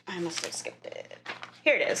 I must have skipped it.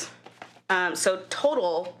 Here it is. So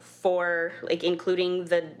total for, like, including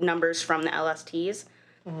the numbers from the LSTs,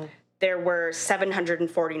 there were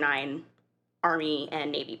 749 Army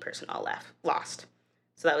and Navy personnel lost.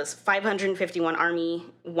 So that was 551 Army,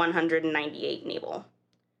 198 Naval.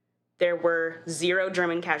 There were 0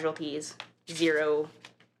 German casualties, 0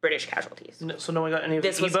 British casualties. So no one got any of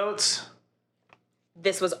the E-boats?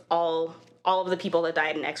 This was all all of the people that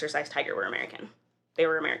died in Exercise Tiger were American. They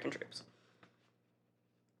were American troops.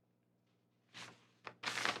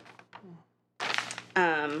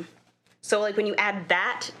 So, like, when you add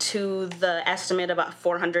that to the estimate about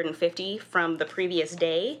 450 from the previous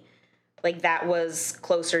day, like, that was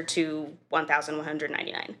closer to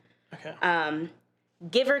 1,199. Okay.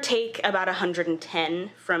 Give or take about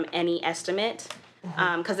 110 from any estimate,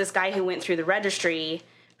 because this guy who went through the registry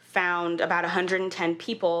found about 110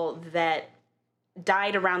 people that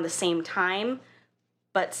died around the same time,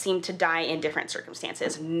 but seemed to die in different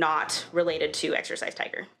circumstances, not related to Exercise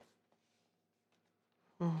Tiger.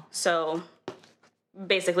 So,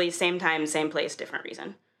 basically, same time, same place, different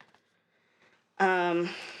reason. Right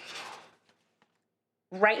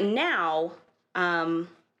now, I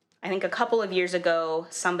think a couple of years ago,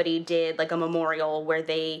 somebody did like a memorial where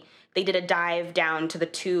they did a dive down to the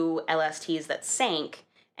 2 LSTs that sank,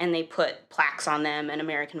 and they put plaques on them and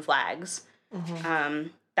American flags.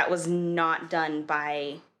 That was not done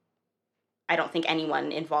by, I don't think,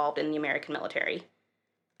 anyone involved in the American military.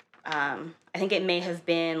 I think it may have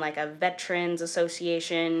been like a veterans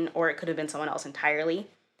association, or it could have been someone else entirely.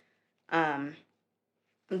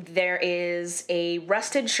 There is a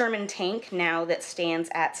rusted Sherman tank now that stands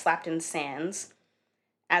at Slapton Sands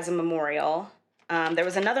as a memorial. There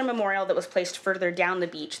was another memorial that was placed further down the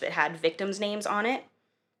beach that had victims' names on it.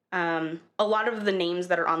 A lot of the names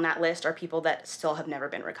that are on that list are people that still have never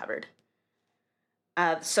been recovered.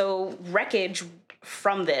 So wreckage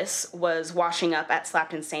from this was washing up at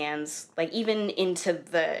Slapton Sands, like even into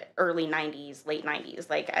the early 90s, late 90s.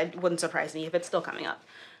 Like, it wouldn't surprise me if it's still coming up.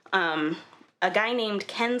 A guy named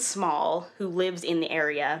Ken Small, who lives in the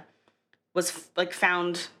area, was like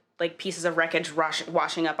found like pieces of wreckage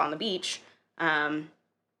washing up on the beach.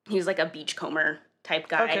 He was like a beachcomber type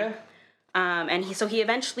guy. Okay. And he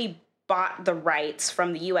eventually bought the rights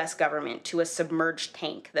from the U.S. government to a submerged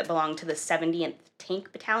tank that belonged to the 70th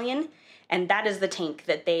Tank Battalion. And that is the tank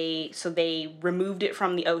that they removed it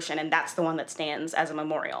from the ocean, and that's the one that stands as a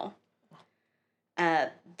memorial.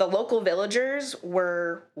 The local villagers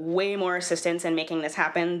were way more assistance in making this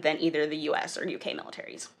happen than either the U.S. or UK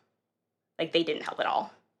militaries. Like, they didn't help at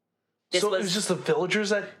all. So it was just the villagers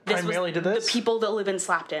that primarily did this? The people that live in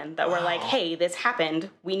Slapton that were like, hey, this happened.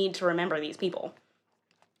 We need to remember these people.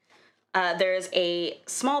 There's a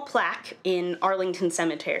small plaque in Arlington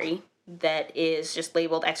Cemetery that is just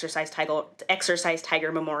labeled Exercise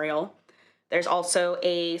Tiger Memorial. There's also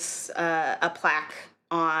a plaque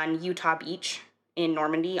on Utah Beach in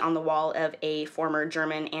Normandy on the wall of a former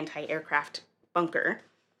German anti-aircraft bunker.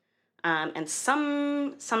 And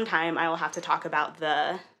sometime I will have to talk about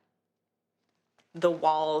the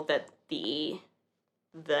wall that the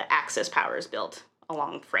Axis powers built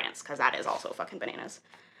along France, because that is also fucking bananas.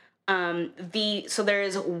 So there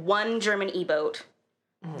is one German E-boat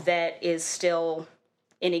that is still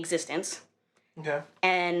in existence. Okay.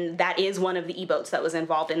 And that is one of the E-boats that was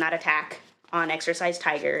involved in that attack on Exercise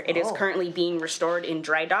Tiger. It is currently being restored in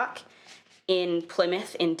dry dock in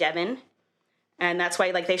Plymouth in Devon. And that's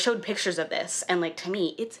why, like, they showed pictures of this, and, like, to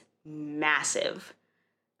me, it's massive.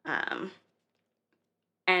 And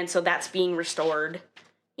so that's being restored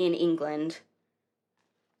in England.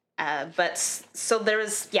 So there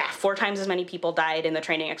was, 4 times as many people died in the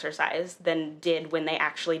training exercise than did when they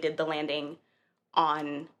actually did the landing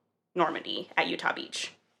on Normandy at Utah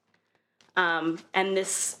Beach. And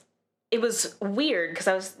it was weird,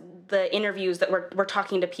 because the interviews that we're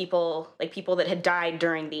talking to people, like people that had died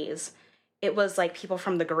during these, it was like people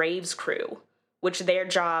from the Graves crew, which their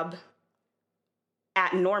job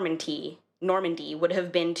at Normandy would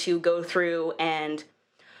have been to go through and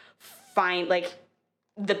find, like,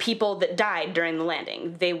 the people that died during the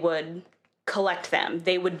landing. They would collect them.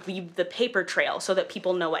 They would leave the paper trail so that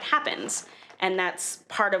people know what happens. And that's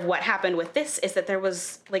part of what happened with this, is that there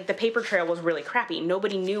was, like, the paper trail was really crappy.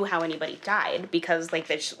 Nobody knew how anybody died because, like,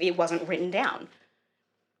 it wasn't written down.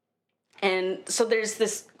 And so there's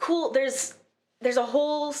this there's a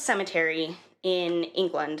whole cemetery in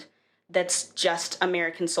England that's just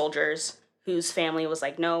American soldiers whose family was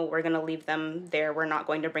like, no, we're going to leave them there. We're not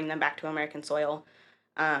going to bring them back to American soil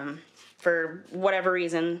for whatever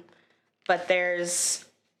reason. But there's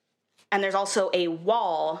also a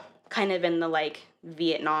wall kind of in the, like,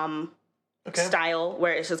 Vietnam style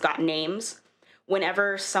where it's just got names.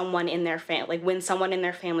 Whenever someone in their when someone in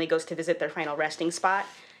their family goes to visit their final resting spot,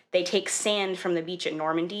 they take sand from the beach at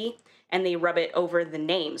Normandy and they rub it over the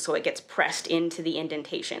name so it gets pressed into the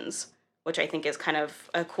indentations, which I think is kind of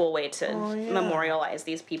a cool way to memorialize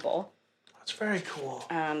these people. That's very cool.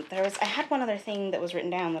 I had one other thing that was written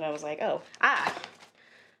down that I was like,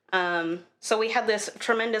 So we had this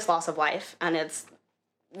tremendous loss of life, and it's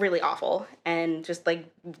really awful. And just like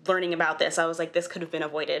learning about this, I was like, this could have been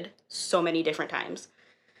avoided so many different times.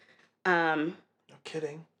 No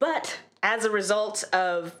kidding. But as a result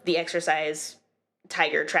of the Exercise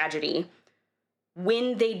Tiger tragedy,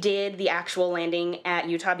 when they did the actual landing at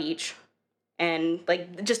Utah Beach and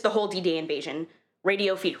like just the whole D-Day invasion,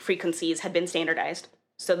 radio frequencies had been standardized.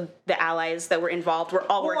 So the allies that were involved were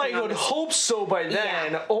all working I would hope so by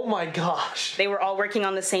then. Yeah. Oh my gosh. They were all working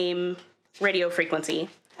on the same radio frequency.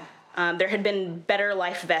 There had been better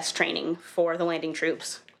life vest training for the landing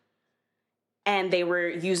troops. And they were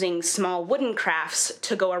using small wooden crafts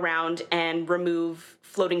to go around and remove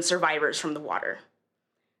floating survivors from the water.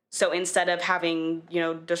 So instead of having,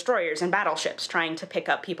 destroyers and battleships trying to pick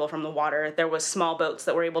up people from the water, there was small boats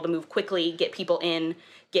that were able to move quickly, get people in,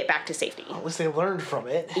 get back to safety. At least they learned from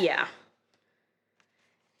it. Yeah.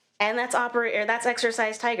 And that's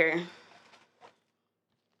Exercise Tiger.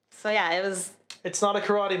 So yeah, it was... It's not a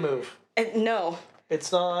karate move. No.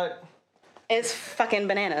 It's not... It's fucking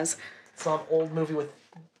bananas. It's not an old movie with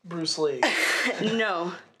Bruce Lee.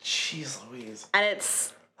 No. Jeez Louise. And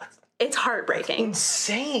it's heartbreaking.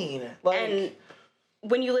 Insane. And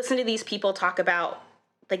when you listen to these people talk about,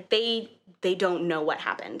 like, they don't know what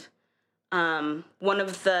happened. One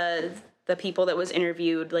of the people that was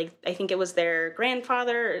interviewed, like, I think it was their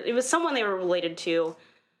grandfather, it was someone they were related to,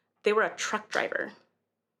 they were a truck driver.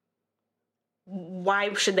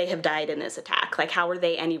 Why should they have died in this attack? Like, how are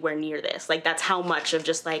they anywhere near this? Like, that's how much of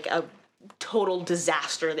just, like, a total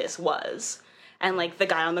disaster this was. And, like, the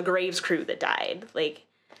guy on the Graves crew that died, like...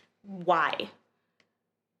 Why?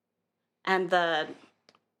 And there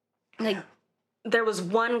was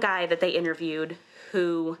one guy that they interviewed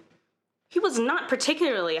who, he was not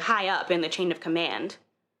particularly high up in the chain of command,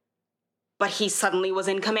 but he suddenly was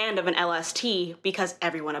in command of an LST because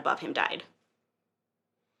everyone above him died.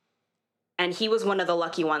 And he was one of the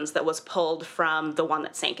lucky ones that was pulled from the one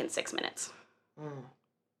that sank in 6 minutes.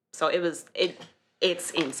 So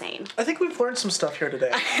it's insane. I think we've learned some stuff here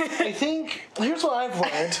today. I think, here's what I've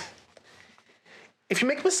learned. If you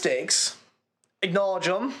make mistakes, acknowledge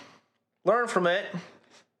them, learn from it,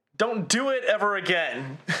 don't do it ever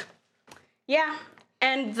again. Yeah,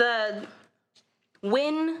 and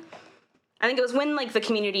when like the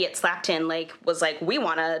community at Slapton like was like, we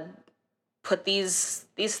want to put these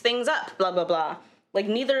things up, blah blah blah. Like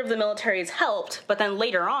neither of the militaries helped, but then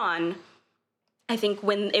later on, I think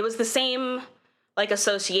when it was the same like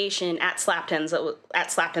association at Slapton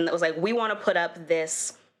that was like, we want to put up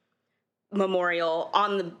this memorial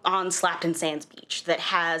on Slapton Sands Beach that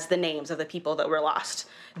has the names of the people that were lost.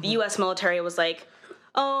 The U.S. military was like,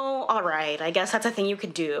 oh, all right, I guess that's a thing you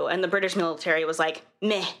could do. And the British military was like,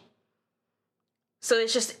 meh. So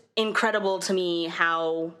it's just incredible to me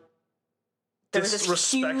how there was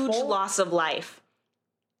this huge loss of life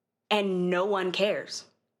and no one cares.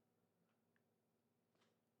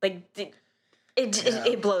 Like,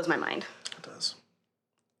 it blows my mind. It does.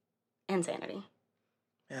 Insanity.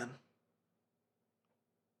 Man.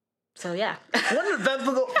 So, yeah. What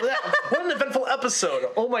an eventful episode.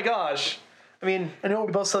 Oh, my gosh. I mean, I know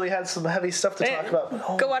we both said we had some heavy stuff to talk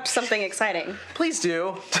about. Go watch something exciting. Please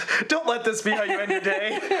do. Don't let this be how you end your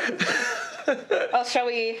day. Well, shall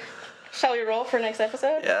we roll for next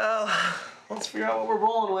episode? Yeah. Let's figure out what we're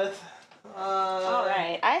rolling with. All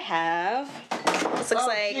right. I have... This looks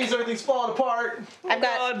like... Jeez, everything's falling apart. I've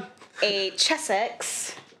got a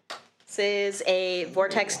Chessex. This is a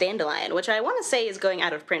Vortex Dandelion, which I want to say is going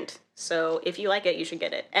out of print. So if you like it, you should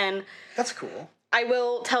get it. And that's cool. I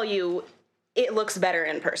will tell you, it looks better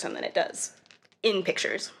in person than it does in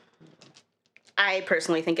pictures. I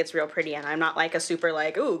personally think it's real pretty, and I'm not like a super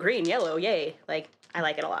like, ooh, green, yellow, yay. Like, I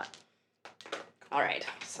like it a lot. All right,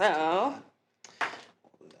 so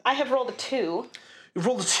I have rolled a 2. You've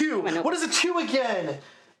rolled a 2. What is a 2 again?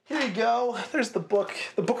 Here you go. There's the book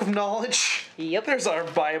of knowledge. Yep. There's our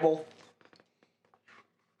Bible.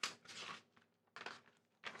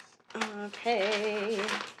 Okay.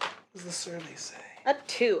 What does the survey say? A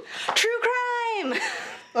 2. True crime!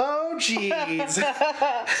 Oh, jeez.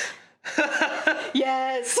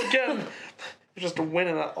 Yes. Again, you're just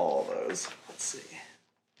winning at all those. Let's see.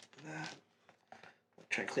 I'm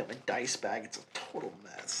trying to clean up my dice bag. It's a total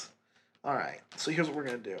mess. All right, so here's what we're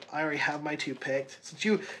going to do. I already have my 2 picked. Since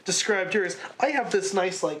you described yours, I have this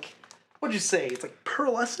nice, like, what'd you say? It's like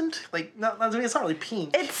pearlescent? Like, I mean, it's not really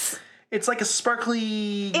pink. It's like a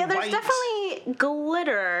sparkly there's white. Definitely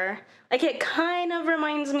glitter. Like, it kind of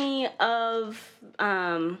reminds me of,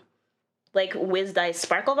 like, Whiz Dice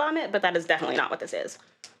Sparkle Vomit, but that is definitely not what this is.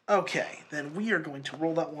 Okay, then we are going to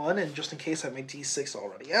roll that one, and just in case I have my d6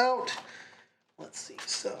 already out, let's see,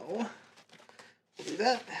 so we'll do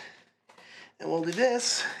that, and we'll do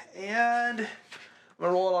this, and I'm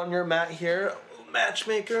going to roll it on your mat here.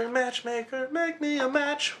 Matchmaker, make me a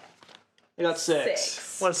match. I got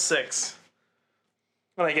 6. What's 6?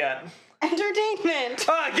 What I get? Entertainment!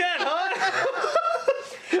 Oh, again, huh?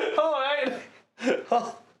 Alright.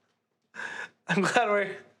 Well, I'm glad we're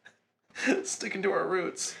sticking to our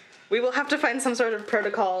roots. We will have to find some sort of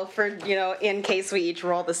protocol for, in case we each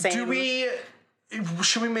roll the same. Should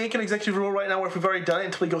we make an executive rule right now where if we've already done it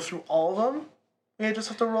until we go through all of them? We just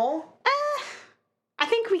have to roll? I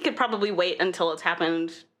think we could probably wait until it's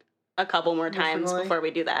happened a couple more times Definitely. before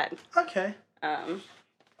we do that. Okay.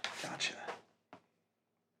 Gotcha.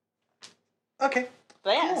 Okay.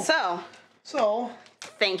 But yeah, Cool. So,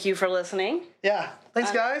 thank you for listening. yeah.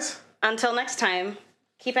 Thanks, guys. Until next time,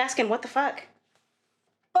 keep asking what the fuck.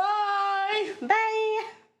 Bye! Bye!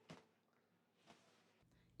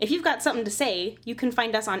 If you've got something to say, you can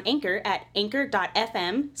find us on Anchor at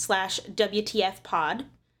anchor.fm/WTFpod.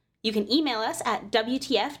 You can email us at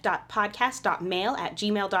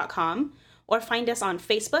wtf.podcast.mail@gmail.com or find us on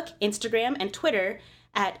Facebook, Instagram, and Twitter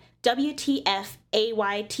at WTFAYTA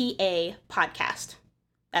Podcast.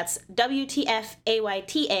 That's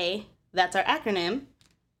WTFAYTA, that's our acronym,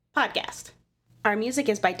 podcast. Our music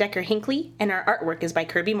is by Decker Hinckley, and our artwork is by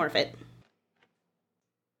Kirby Morfitt.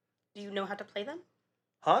 Do you know how to play them?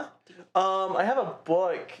 Huh? I have a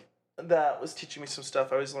book that was teaching me some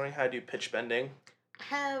stuff. I was learning how to do pitch bending. I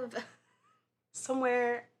have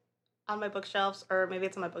somewhere on my bookshelves, or maybe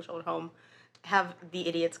it's on my bookshelf at home, I have The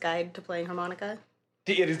Idiot's Guide to Playing Harmonica.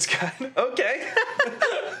 The Idiot's Guide? Okay.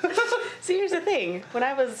 See, here's the thing. When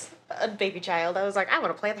I was a baby child, I was like, I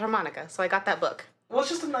want to play the harmonica, so I got that book. Well, it's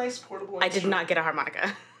just a nice portable I did not get a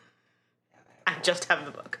harmonica. I just have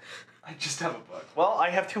the book. I just have a book. Well, I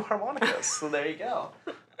have 2 harmonicas, so there you go.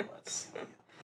 Let's see.